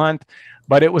second month,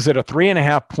 but it was at a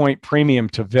 3.5 point premium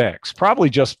to VIX, probably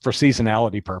just for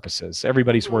seasonality purposes.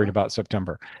 Everybody's worried about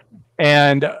September.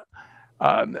 And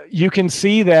you can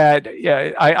see that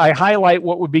I highlight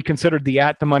what would be considered the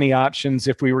at-the-money options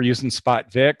if we were using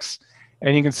spot VIX.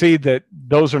 And you can see that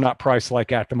those are not priced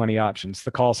like at-the-money options.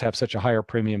 The calls have such a higher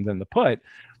premium than the put,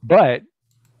 but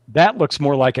that looks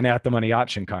more like an at-the-money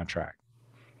option contract.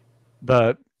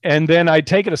 And then I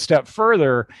take it a step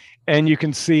further, and you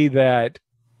can see that,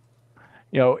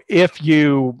 if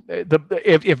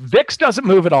VIX doesn't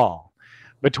move at all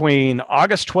between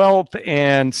August 12th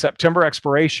and September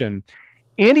expiration,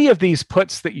 any of these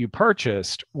puts that you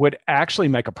purchased would actually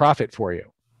make a profit for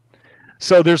you.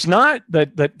 So there's not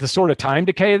the sort of time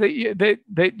decay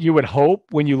that you would hope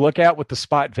when you look at with the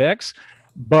spot VIX.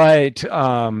 But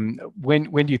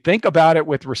when you think about it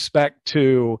with respect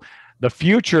to the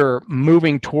future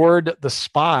moving toward the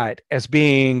spot as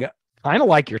being kind of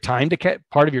like your time decay,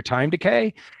 part of your time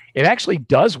decay, it actually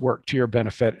does work to your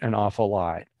benefit an awful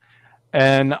lot.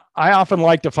 And I often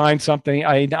like to find something.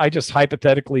 I just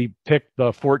hypothetically pick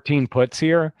the 14 puts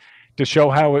here to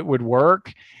show how it would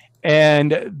work.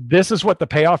 And this is what the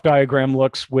payoff diagram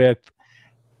looks with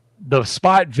the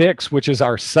spot VIX, which is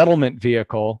our settlement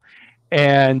vehicle,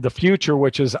 and the future,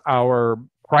 which is our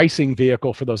pricing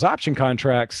vehicle for those option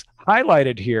contracts,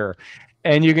 highlighted here.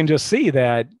 And you can just see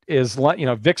that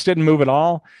VIX didn't move at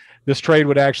all. This trade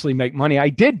would actually make money. I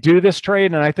did do this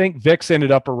trade, and I think VIX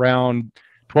ended up around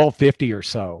 1250 or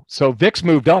so. So VIX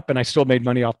moved up, and I still made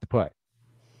money off the put.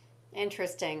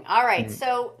 Interesting. All right.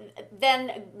 So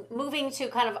then moving to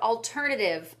kind of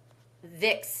alternative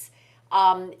VIX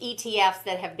ETFs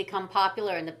that have become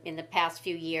popular in the past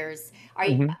few years. Are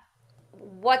you?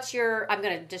 I'm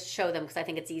going to just show them because I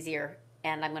think it's easier,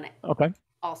 and I'm going to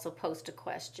also post a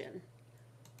question.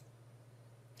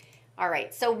 All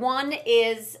right. So one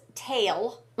is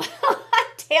Tail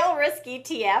Risk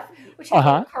ETF, which has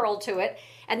a curl to it,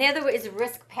 and the other is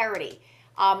Risk Parity.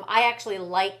 I actually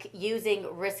like using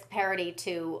risk parity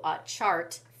to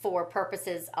chart for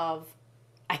purposes of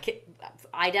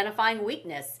identifying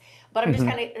weakness. But I'm just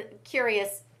kind of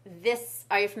curious.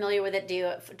 Are you familiar with it? Do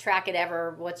you track it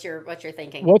ever? What's your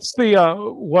thinking? What's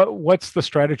the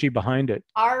strategy behind it?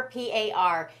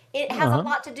 RPAR. It has a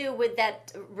lot to do with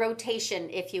that rotation,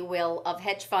 if you will, of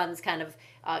hedge funds kind of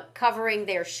covering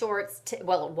their shorts. It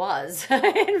was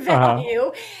in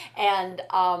value, and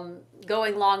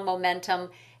going long momentum,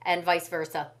 and vice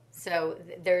versa. So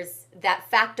there's that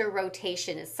factor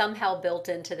rotation is somehow built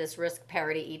into this risk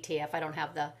parity ETF. I don't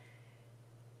have the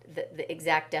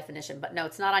exact definition, but no,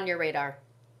 it's not on your radar.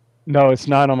 No, it's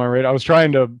not on my radar. I was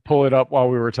trying to pull it up while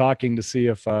we were talking to see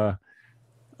if 4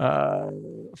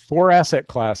 asset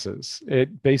classes.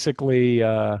 It basically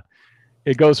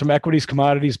it goes from equities,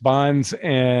 commodities, bonds,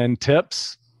 and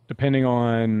tips, depending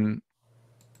on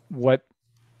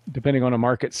a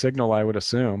market signal, I would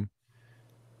assume.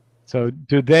 So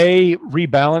do they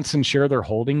rebalance and share their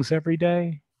holdings every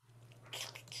day?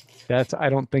 I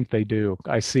don't think they do.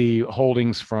 I see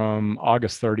holdings from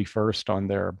August 31st on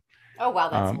their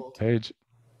that's old. Page.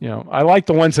 I like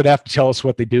the ones that have to tell us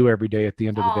what they do every day at the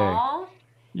end of the day.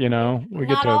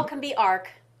 Not all can be ARK.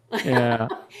 Yeah.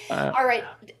 All right.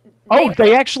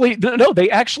 They actually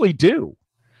do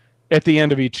at the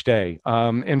end of each day.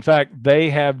 In fact, they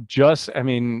have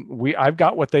I've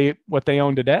got what they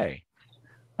own today.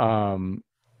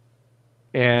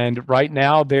 And right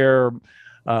now they're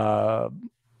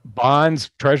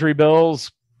bonds, treasury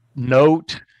bills,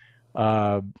 note,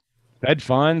 Fed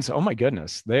funds. Oh my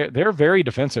goodness. They're very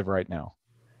defensive right now.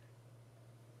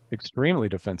 Extremely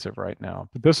defensive right now.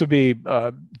 But this would be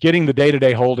getting the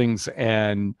day-to-day holdings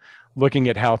and looking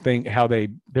at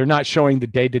they're not showing the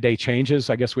day-to-day changes.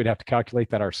 I guess we'd have to calculate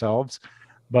that ourselves,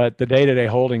 but the day-to-day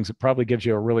holdings, it probably gives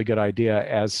you a really good idea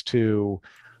as to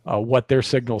what their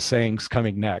signal saying is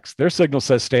coming next. Their signal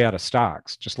says stay out of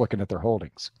stocks, just looking at their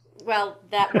holdings. Well,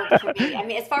 that worked for me. I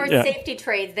mean, as far as Yeah. safety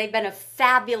trades, they've been a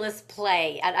fabulous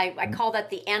play. And I call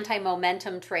that the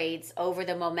anti-momentum trades over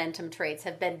the momentum trades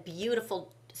have been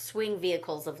beautiful swing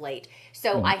vehicles of late.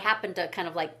 So I happen to kind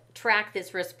of like track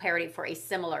this risk parity for a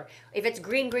similar. If it's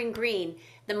green, green, green,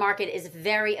 the market is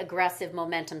very aggressive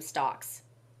momentum stocks.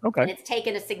 Okay. And it's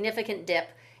taken a significant dip.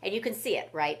 And you can see it,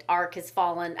 right? ARC has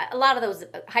fallen. A lot of those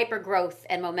hyper growth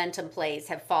and momentum plays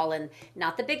have fallen.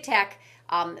 Not the big tech.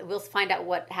 We'll find out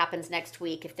what happens next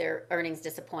week if their earnings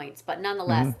disappoints. But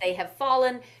nonetheless, they have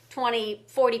fallen 20,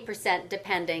 40%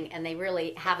 depending, and they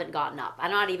really haven't gotten up. I'm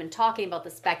not even talking about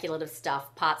the speculative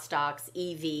stuff, pot stocks,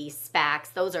 EV,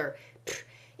 SPACs. Those are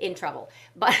in trouble.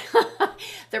 But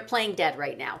they're playing dead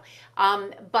right now.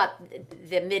 But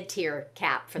the mid-tier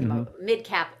cap, for the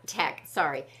mid-cap tech,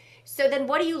 sorry. So then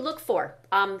what do you look for?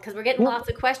 Because we're getting lots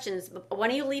of questions.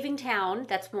 When are you leaving town?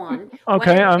 That's one.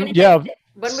 Okay. Yeah.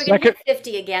 When we're going to hit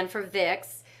 50 again for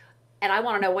VIX? And I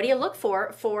want to know, what do you look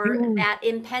for that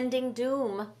impending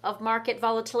doom of market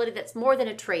volatility that's more than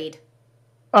a trade?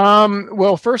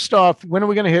 Well, first off, when are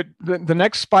we going to hit the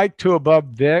next spike to above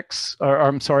VIX, or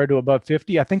I'm sorry, to above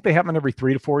 50? I think they happen every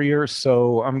 3 to 4 years.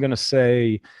 So I'm going to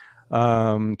say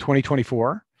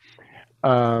 2024.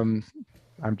 I'm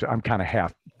kind of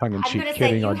half tongue in cheek. I'm going to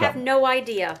say you have no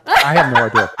idea. I have no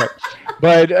idea.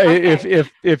 But okay.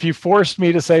 if you forced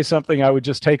me to say something, I would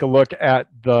just take a look at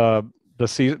the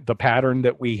pattern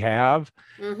that we have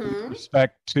with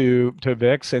respect to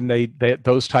VIX, and they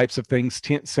those types of things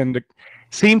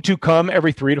seem to come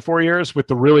every 3 to 4 years, with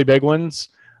the really big ones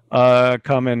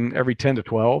coming every 10 to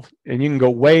 12. And you can go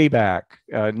way back,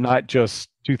 not just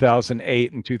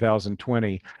 2008 and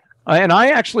 2020. And I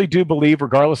actually do believe,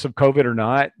 regardless of COVID or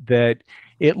not, that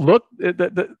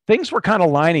the things were kind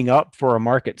of lining up for a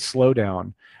market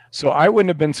slowdown. So I wouldn't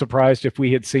have been surprised if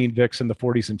we had seen VIX in the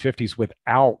 40s and 50s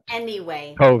without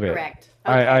COVID. Correct.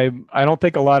 Okay. I don't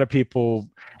think a lot of people,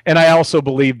 and I also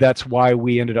believe that's why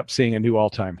we ended up seeing a new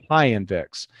all-time high in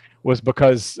VIX, was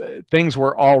because things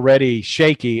were already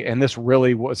shaky, and this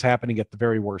really was happening at the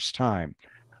very worst time.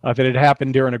 If it had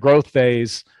happened during a growth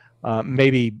phase,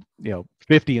 maybe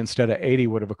 50 instead of 80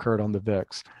 would have occurred on the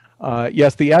VIX.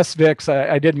 Yes, the SVIX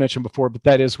I did mention before, but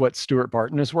that is what Stuart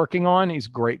Barton is working on. He's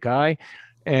a great guy.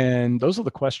 And those are the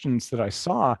questions that I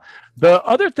saw. The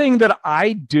other thing that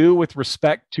I do with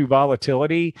respect to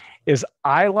volatility is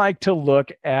I like to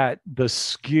look at the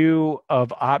skew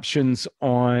of options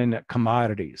on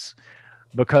commodities,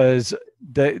 because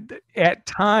at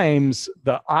times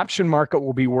the option market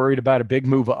will be worried about a big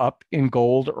move up in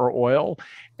gold or oil,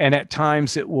 and at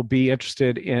times it will be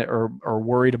interested in or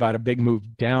worried about a big move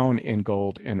down in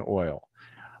gold and oil.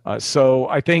 So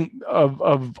I think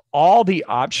of all the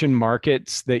option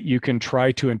markets that you can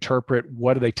try to interpret,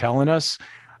 what are they telling us?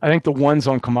 I think the ones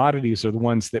on commodities are the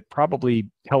ones that probably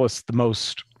tell us the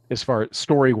most as far as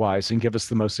story-wise and give us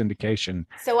the most indication.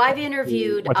 So I've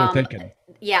interviewed what they're thinking.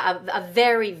 a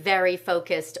very, very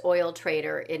focused oil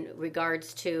trader in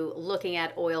regards to looking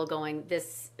at oil going,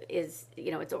 this is,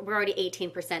 we're already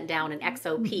 18% down in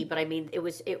XOP, but I mean,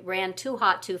 it ran too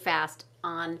hot, too fast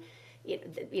on,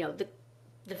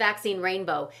 the vaccine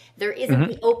rainbow. There isn't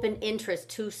the open interest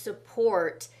to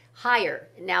support higher.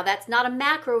 Now, that's not a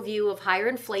macro view of higher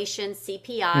inflation,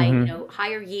 CPI,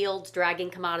 higher yields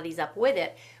dragging commodities up with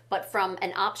it. But from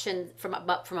an option, from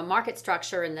a market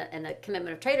structure and the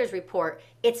Commitment of Traders report,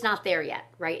 it's not there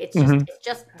yet, right? It's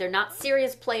just they're not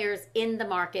serious players in the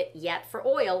market yet for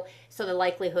oil. So the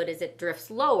likelihood is it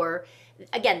drifts lower.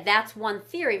 Again, that's one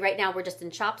theory. Right now, we're just in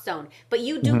chop zone. But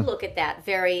you do look at that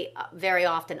very, very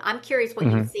often. I'm curious what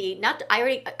you see.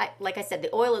 Like I said,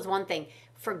 the oil is one thing.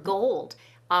 For gold,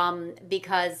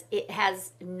 because it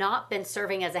has not been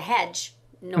serving as a hedge,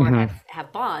 nor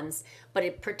have bonds.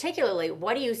 But particularly,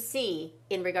 what do you see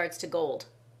in regards to gold?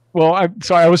 Well,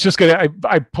 I was just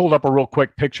I pulled up a real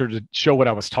quick picture to show what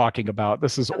I was talking about.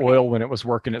 This is oil when it was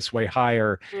working its way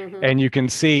higher. And you can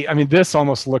see, I mean, this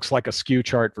almost looks like a skew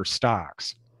chart for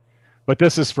stocks, but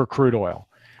this is for crude oil.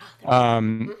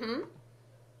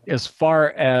 As far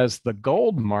as the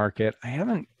gold market,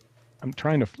 I'm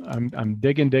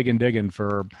digging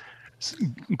for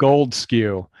gold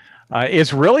skew.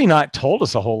 It's really not told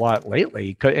us a whole lot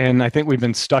lately. And I think we've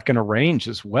been stuck in a range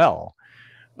as well.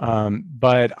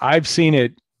 But I've seen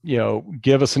it,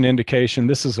 give us an indication.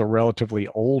 This is a relatively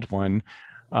old one.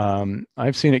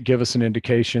 I've seen it give us an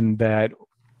indication that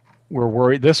were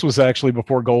worried. This was actually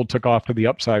before gold took off to the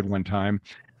upside one time.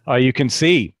 You can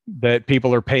see that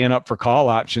people are paying up for call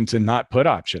options and not put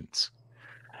options.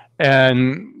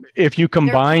 And if you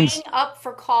combine, they're paying up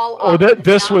for call options,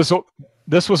 not...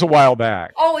 this was a while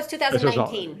back. Oh, it's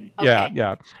 2019. Okay.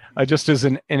 Yeah. Just as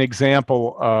an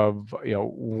example of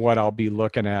what I'll be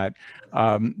looking at,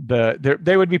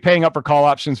 they would be paying up for call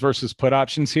options versus put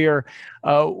options here.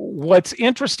 What's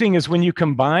interesting is when you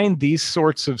combine these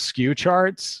sorts of skew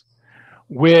charts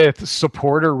with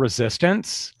support or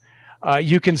resistance,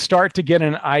 you can start to get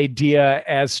an idea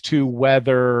as to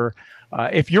whether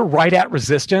if you're right at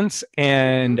resistance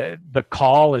and the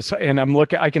call is, and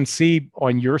I can see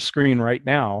on your screen right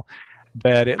now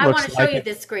that it looks like... I want to show you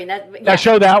this screen. Yeah,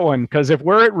 show that one, because if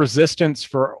we're at resistance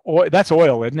for oil, that's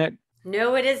oil, isn't it?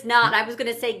 No, it is not. I was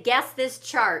going to say, guess this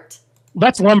chart.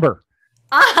 That's lumber.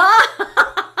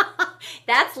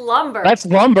 That's lumber. That's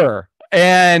lumber.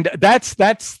 And that's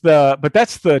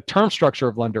the term structure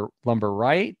of lumber,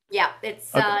 right? Yeah,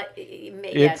 it's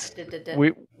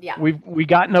we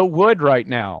got no wood right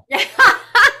now.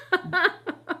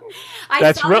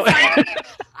 That's really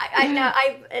I know.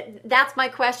 That's my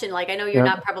question. Like, I know you're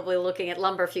not probably looking at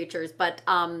lumber futures, but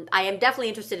I am definitely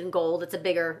interested in gold. It's a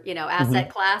bigger, asset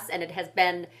class, and it has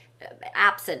been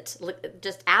absent.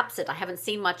 I haven't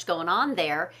seen much going on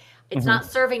there. It's not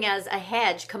serving as a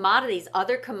hedge.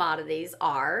 Other commodities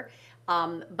are.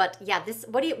 But yeah,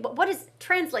 what does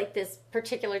translate this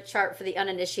particular chart for the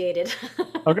uninitiated?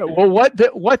 Okay. Well,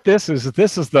 what this is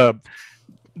the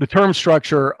term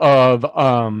structure of,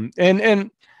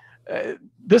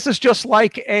 this is just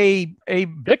like a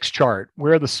VIX chart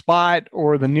where the spot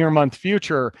or the near month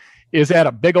future is at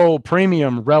a big old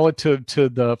premium relative to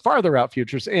the farther out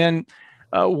futures. And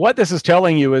what this is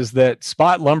telling you is that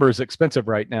spot lumber is expensive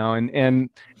right now, and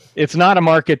it's not a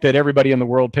market that everybody in the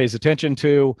world pays attention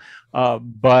to,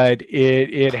 but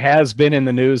it has been in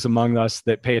the news among us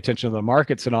that pay attention to the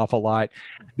markets an awful lot.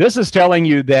 This is telling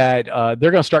you that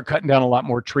they're going to start cutting down a lot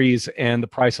more trees, and the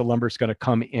price of lumber is going to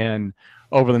come in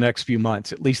over the next few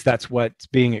months. At least that's what's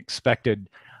being expected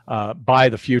by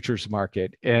the futures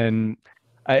market. And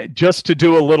just to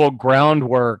do a little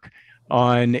groundwork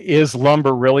on, is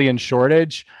lumber really in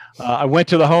shortage? I went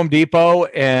to the Home Depot,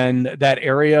 and that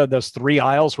area, those 3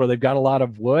 aisles where they've got a lot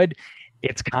of wood,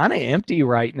 it's kind of empty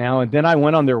right now. And then I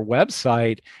went on their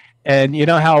website, and you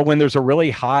know how when there's a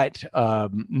really hot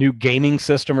new gaming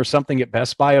system or something at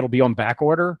Best Buy, it'll be on back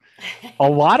order. A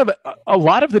lot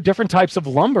of the different types of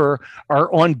lumber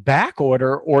are on back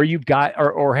order, or you've got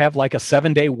or have like a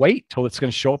 7-day wait till it's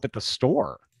going to show up at the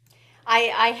store.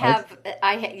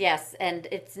 Yes, and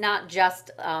it's not just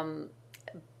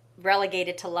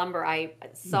relegated to lumber. I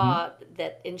saw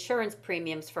that insurance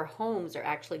premiums for homes are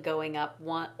actually going up in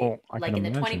the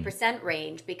 20%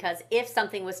 range, because if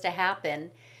something was to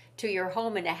happen to your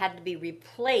home and it had to be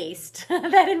replaced,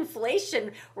 that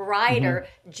inflation rider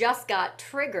just got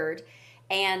triggered.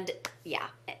 And yeah,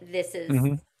 this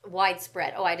is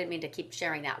widespread. Oh, I didn't mean to keep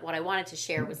sharing that. What I wanted to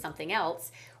share was something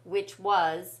else, which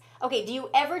was... Okay, do you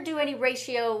ever do any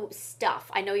ratio stuff?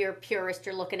 I know you're a purist,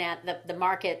 you're looking at the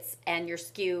markets and your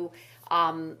skew,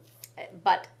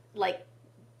 but like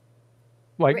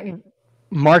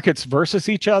markets versus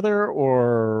each other,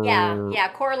 or...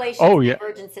 Yeah, correlations,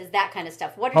 divergences, that kind of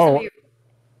stuff. What are some of your...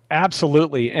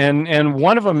 Absolutely. And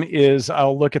one of them is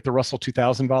I'll look at the Russell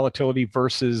 2000 volatility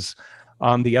versus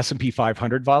the S&P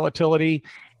 500 volatility.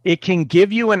 It can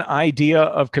give you an idea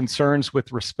of concerns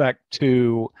with respect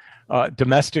to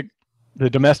the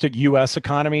domestic U.S.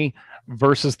 economy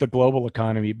versus the global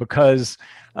economy, because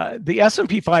the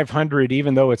S&P 500,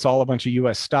 even though it's all a bunch of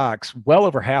U.S. stocks, well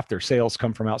over half their sales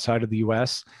come from outside of the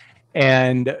U.S.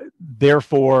 And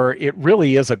therefore, it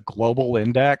really is a global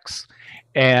index.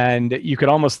 And you could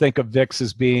almost think of VIX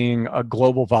as being a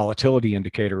global volatility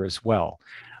indicator as well.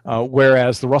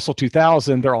 Whereas the Russell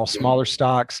 2000, they're all smaller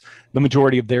stocks. The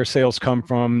majority of their sales come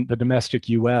from the domestic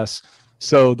U.S.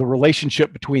 So the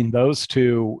relationship between those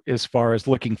two, as far as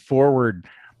looking forward,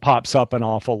 pops up an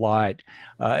awful lot.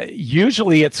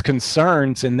 Usually it's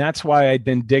concerns, and that's why I've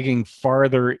been digging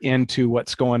farther into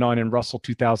what's going on in Russell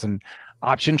 2000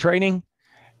 option trading,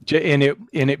 in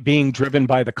it being driven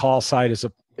by the call side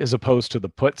as opposed to the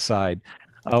put side.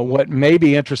 What may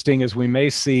be interesting is we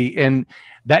may see, and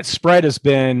that spread has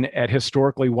been at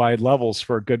historically wide levels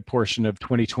for a good portion of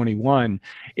 2021.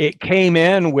 It came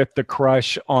in with the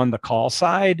crush on the call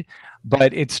side,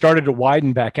 but it started to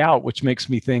widen back out, which makes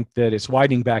me think that it's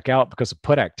widening back out because of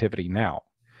put activity now.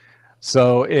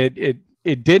 So it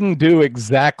didn't do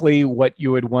exactly what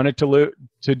you would want it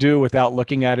to do without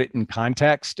looking at it in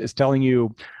context. It's telling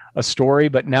you a story,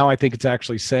 but now I think it's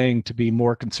actually saying to be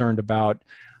more concerned about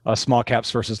small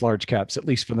caps versus large caps, at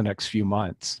least for the next few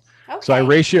months. Okay. So I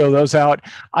ratio those out.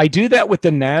 I do that with the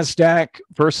NASDAQ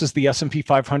versus the S&P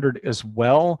 500 as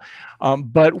well.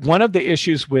 But one of the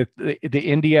issues with the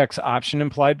NDX option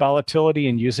implied volatility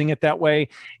and using it that way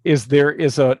is there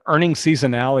is an earning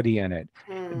seasonality in it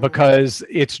because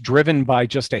it's driven by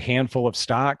just a handful of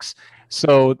stocks.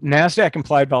 So NASDAQ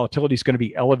implied volatility is going to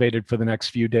be elevated for the next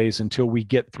few days until we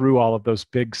get through all of those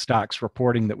big stocks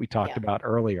reporting that we talked about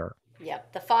earlier.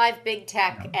 Yep, the 5 big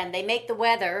tech, and they make the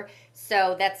weather,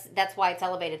 so that's why it's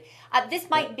elevated. This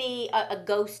might be a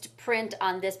ghost print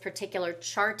on this particular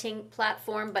charting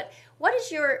platform, but what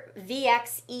is your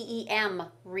VXEEM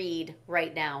read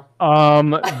right now?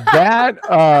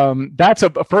 That's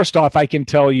first off, I can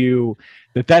tell you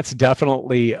that's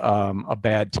definitely a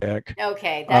bad tick.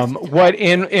 Okay.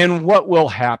 What will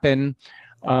happen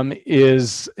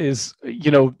is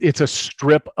it's a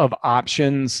strip of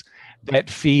options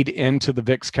that feed into the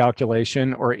VIX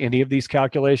calculation or any of these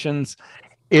calculations.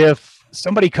 If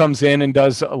somebody comes in and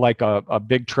does like a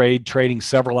big trade, trading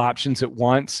several options at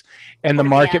once, and the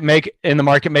market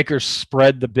makers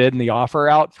spread the bid and the offer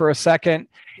out for a second,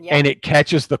 and it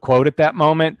catches the quote at that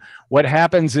moment, what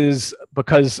happens is,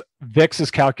 because VIX is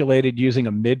calculated using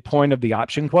a midpoint of the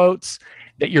option quotes,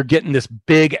 that you're getting this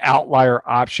big outlier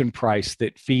option price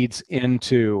that feeds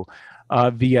into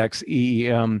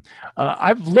VXEEM.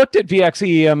 I've looked at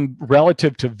VXEEM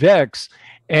relative to VIX,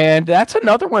 and that's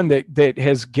another one that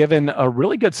has given a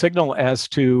really good signal as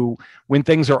to when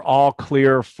things are all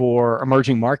clear for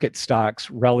emerging market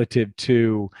stocks relative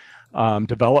to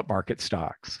developed market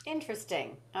stocks.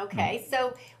 Interesting. Okay.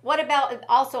 So what about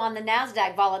also on the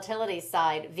NASDAQ volatility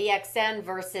side, VXN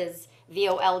versus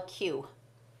VOLQ?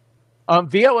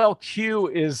 VOLQ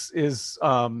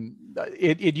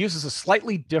it uses a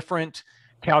slightly different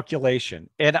calculation.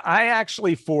 And I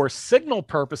actually, for signal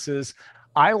purposes,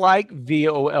 I like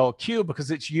VOLQ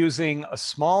because it's using a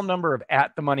small number of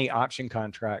at-the-money option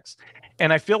contracts.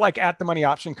 And I feel like at-the-money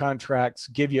option contracts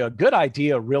give you a good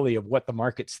idea, really, of what the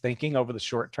market's thinking over the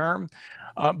short term.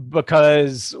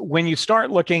 Because when you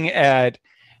start looking at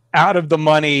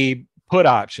out-of-the-money put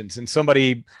options and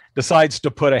somebody decides to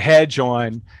put a hedge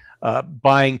on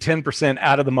buying 10%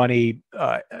 out of the money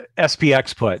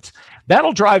SPX puts,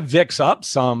 that'll drive VIX up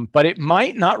some, but it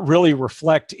might not really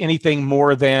reflect anything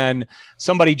more than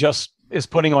somebody just is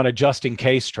putting on a just in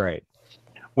case trade.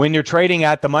 When you're trading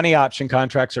at the money option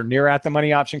contracts or near at the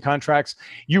money option contracts,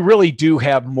 you really do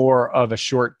have more of a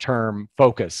short-term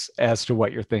focus as to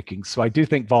what you're thinking. So I do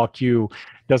think VOLQ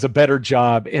does a better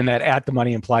job in that at the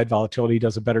money implied volatility,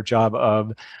 does a better job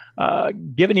of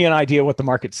giving you an idea what the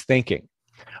market's thinking.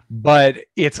 But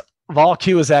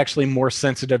VOLQ is actually more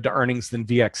sensitive to earnings than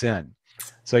VXN.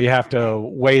 So you have to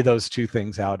weigh those two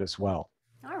things out as well.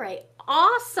 All right.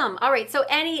 Awesome. All right. So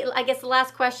I guess the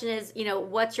last question is,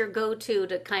 what's your go-to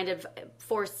to kind of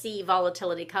foresee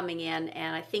volatility coming in?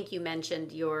 And I think you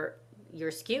mentioned your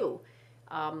skew,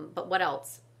 but what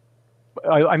else?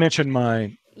 I mentioned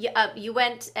mine. You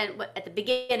went and at the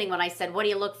beginning when I said, what do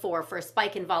you look for a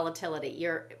spike in volatility?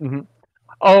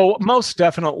 Oh, most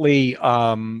definitely.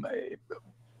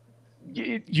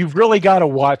 You've really got to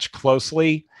watch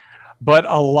closely, but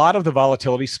a lot of the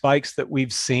volatility spikes that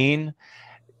we've seen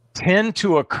tend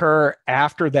to occur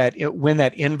after that, when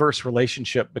that inverse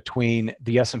relationship between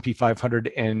the S&P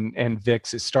 500 and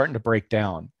VIX is starting to break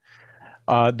down.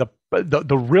 The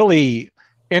really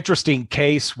interesting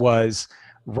case was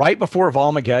right before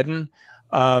Volmageddon.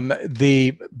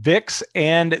 The VIX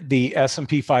and the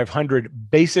S&P 500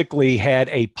 basically had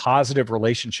a positive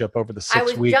relationship over the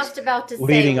 6 weeks just about to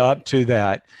leading up to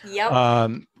that.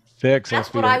 Yep. VIX.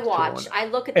 That's what I watch. I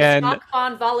look at the stock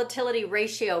bond volatility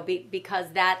ratio because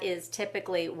that is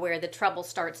typically where the trouble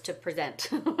starts to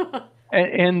present.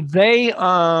 and they,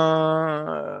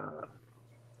 let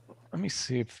me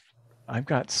see if I've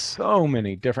got so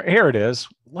many different. Here it is.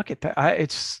 Look at that.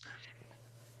 It's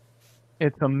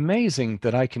amazing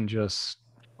that I can just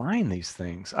find these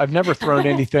things. I've never thrown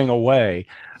anything away.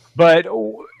 But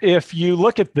if you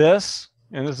look at this,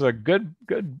 and this is a good.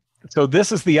 So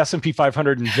this is the S&P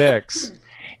 500 and VIX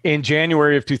in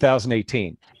January of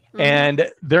 2018. And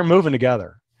they're moving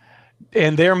together.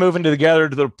 And they're moving together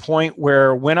to the point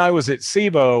where when I was at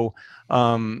SIBO,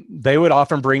 they would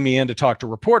often bring me in to talk to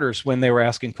reporters when they were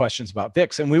asking questions about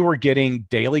VIX. And we were getting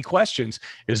daily questions.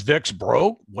 Is VIX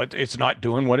broke? It's not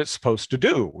doing what it's supposed to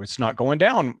do. It's not going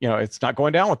down. It's not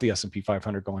going down with the S&P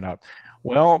 500 going up.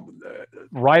 Well,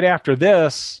 right after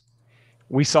this,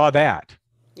 we saw that.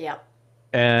 Yeah.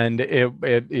 And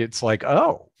it's like,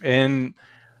 oh, and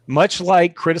much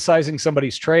like criticizing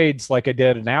somebody's trades like I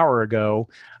did an hour ago,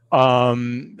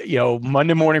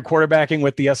 Monday morning quarterbacking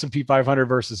with the S&P 500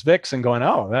 versus VIX and going,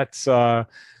 oh, that's,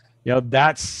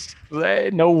 that's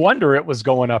no wonder it was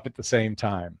going up at the same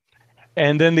time.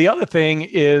 And then the other thing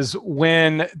is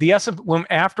when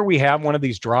after we have one of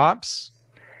these drops,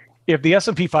 if the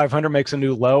S&P 500 makes a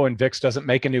new low and VIX doesn't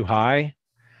make a new high,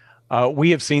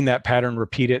 we have seen that pattern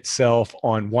repeat itself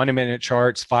on 1-minute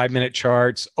charts, 5-minute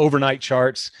charts, overnight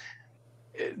charts.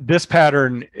 This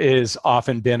pattern has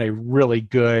often been a really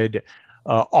good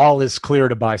all is clear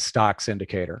to buy stocks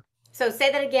indicator. So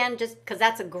say that again, just because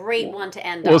that's a great one to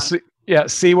end on.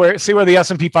 See where the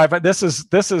S&P 500. This is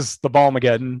the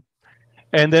Ballmageddon.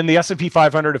 And then the S&P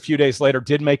 500 a few days later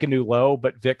did make a new low,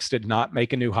 but VIX did not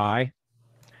make a new high.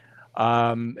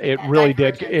 It really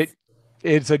did.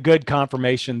 It's a good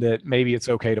confirmation that maybe it's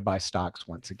okay to buy stocks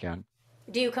once again.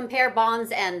 Do you compare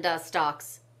bonds and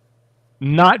stocks?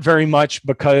 Not very much,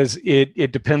 because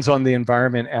it depends on the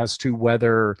environment as to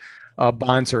whether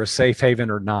bonds are a safe haven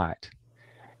or not,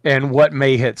 and what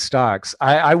may hit stocks.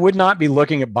 I would not be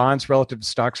looking at bonds relative to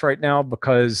stocks right now,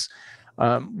 because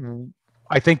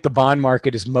I think the bond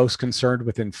market is most concerned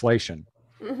with inflation.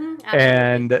 Mm-hmm,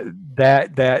 and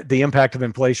that the impact of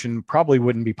inflation probably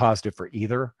wouldn't be positive for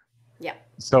either. Yeah.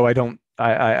 So I don't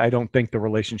think the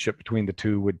relationship between the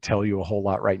two would tell you a whole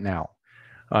lot right now.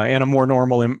 In a more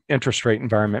normal interest rate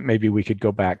environment, maybe we could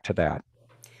go back to that.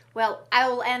 Well, I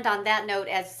will end on that note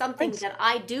as something that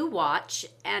I do watch,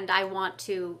 and I want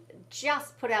to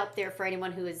just put out there for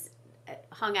anyone who has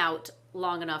hung out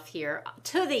long enough here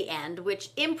to the end,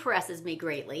 which impresses me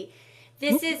greatly.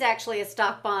 This is actually a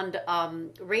stock bond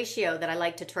ratio that I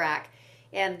like to track.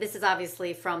 And this is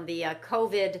obviously from the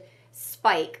COVID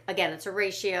spike. Again, it's a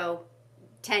ratio,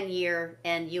 10-year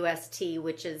and UST,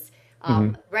 which is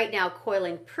right now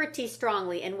coiling pretty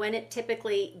strongly. And when it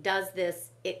typically does this,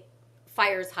 it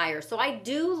fires higher. So I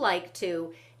do like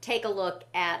to take a look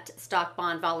at stock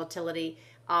bond volatility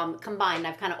combined.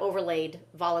 I've kind of overlaid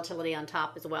volatility on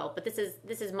top as well. But this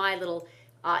is my little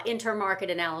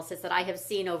intermarket analysis that I have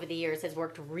seen over the years has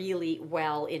worked really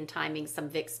well in timing some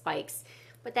VIX spikes.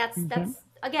 But that's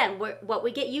again what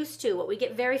we get used to, what we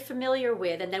get very familiar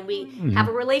with, and then we have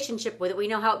a relationship with it. We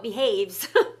know how it behaves.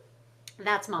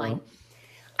 That's mine.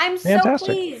 I'm so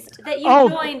pleased that you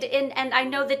joined in, and I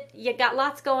know that you got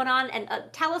lots going on. And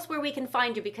tell us where we can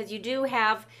find you, because you do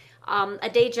have a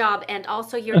day job and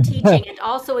also you're teaching and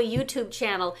also a YouTube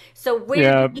channel. So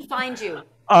where can we find you?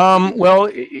 Well,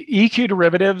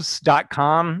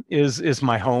 eqderivatives.com is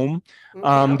my home.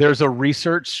 There's a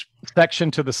research section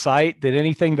to the site that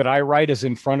anything that I write is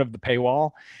in front of the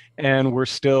paywall, and we're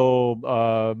still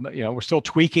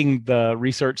tweaking the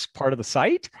research part of the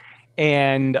site.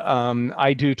 And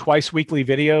I do twice weekly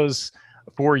videos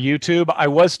for YouTube. I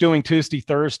was doing Tuesday,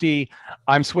 Thursday.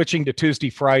 I'm switching to Tuesday,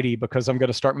 Friday, because I'm going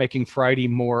to start making Friday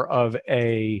more of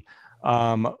a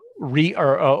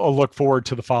look forward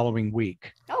to the following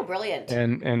week. Oh, brilliant.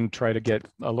 And try to get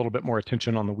a little bit more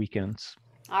attention on the weekends.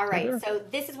 All right. So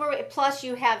this is where, plus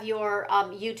you have your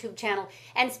YouTube channel.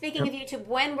 And speaking of YouTube,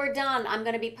 when we're done, I'm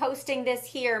going to be posting this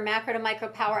here, Macro to Micro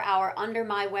Power Hour, under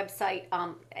my website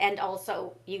and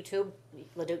also YouTube,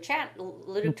 Leduc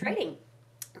Trading.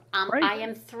 I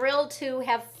am thrilled to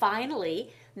have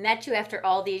finally met you after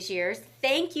all these years.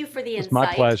 Thank you for the insight. It's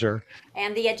my pleasure.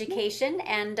 And the education,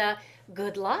 and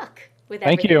good luck with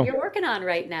everything you're working on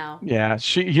right now. Yeah,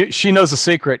 she knows the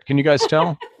secret. Can you guys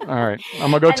tell? All right,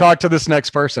 I'm gonna go talk to this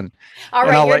next person. All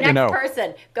right, your next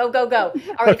person. Go.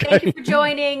 All right, thank you for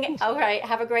joining. All right,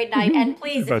 have a great night. And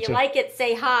please, if you like it,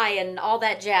 say hi and all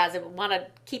that jazz. I want to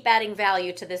keep adding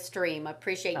value to this stream. I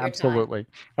appreciate your time. Absolutely.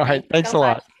 All right, thanks a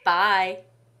lot. Bye.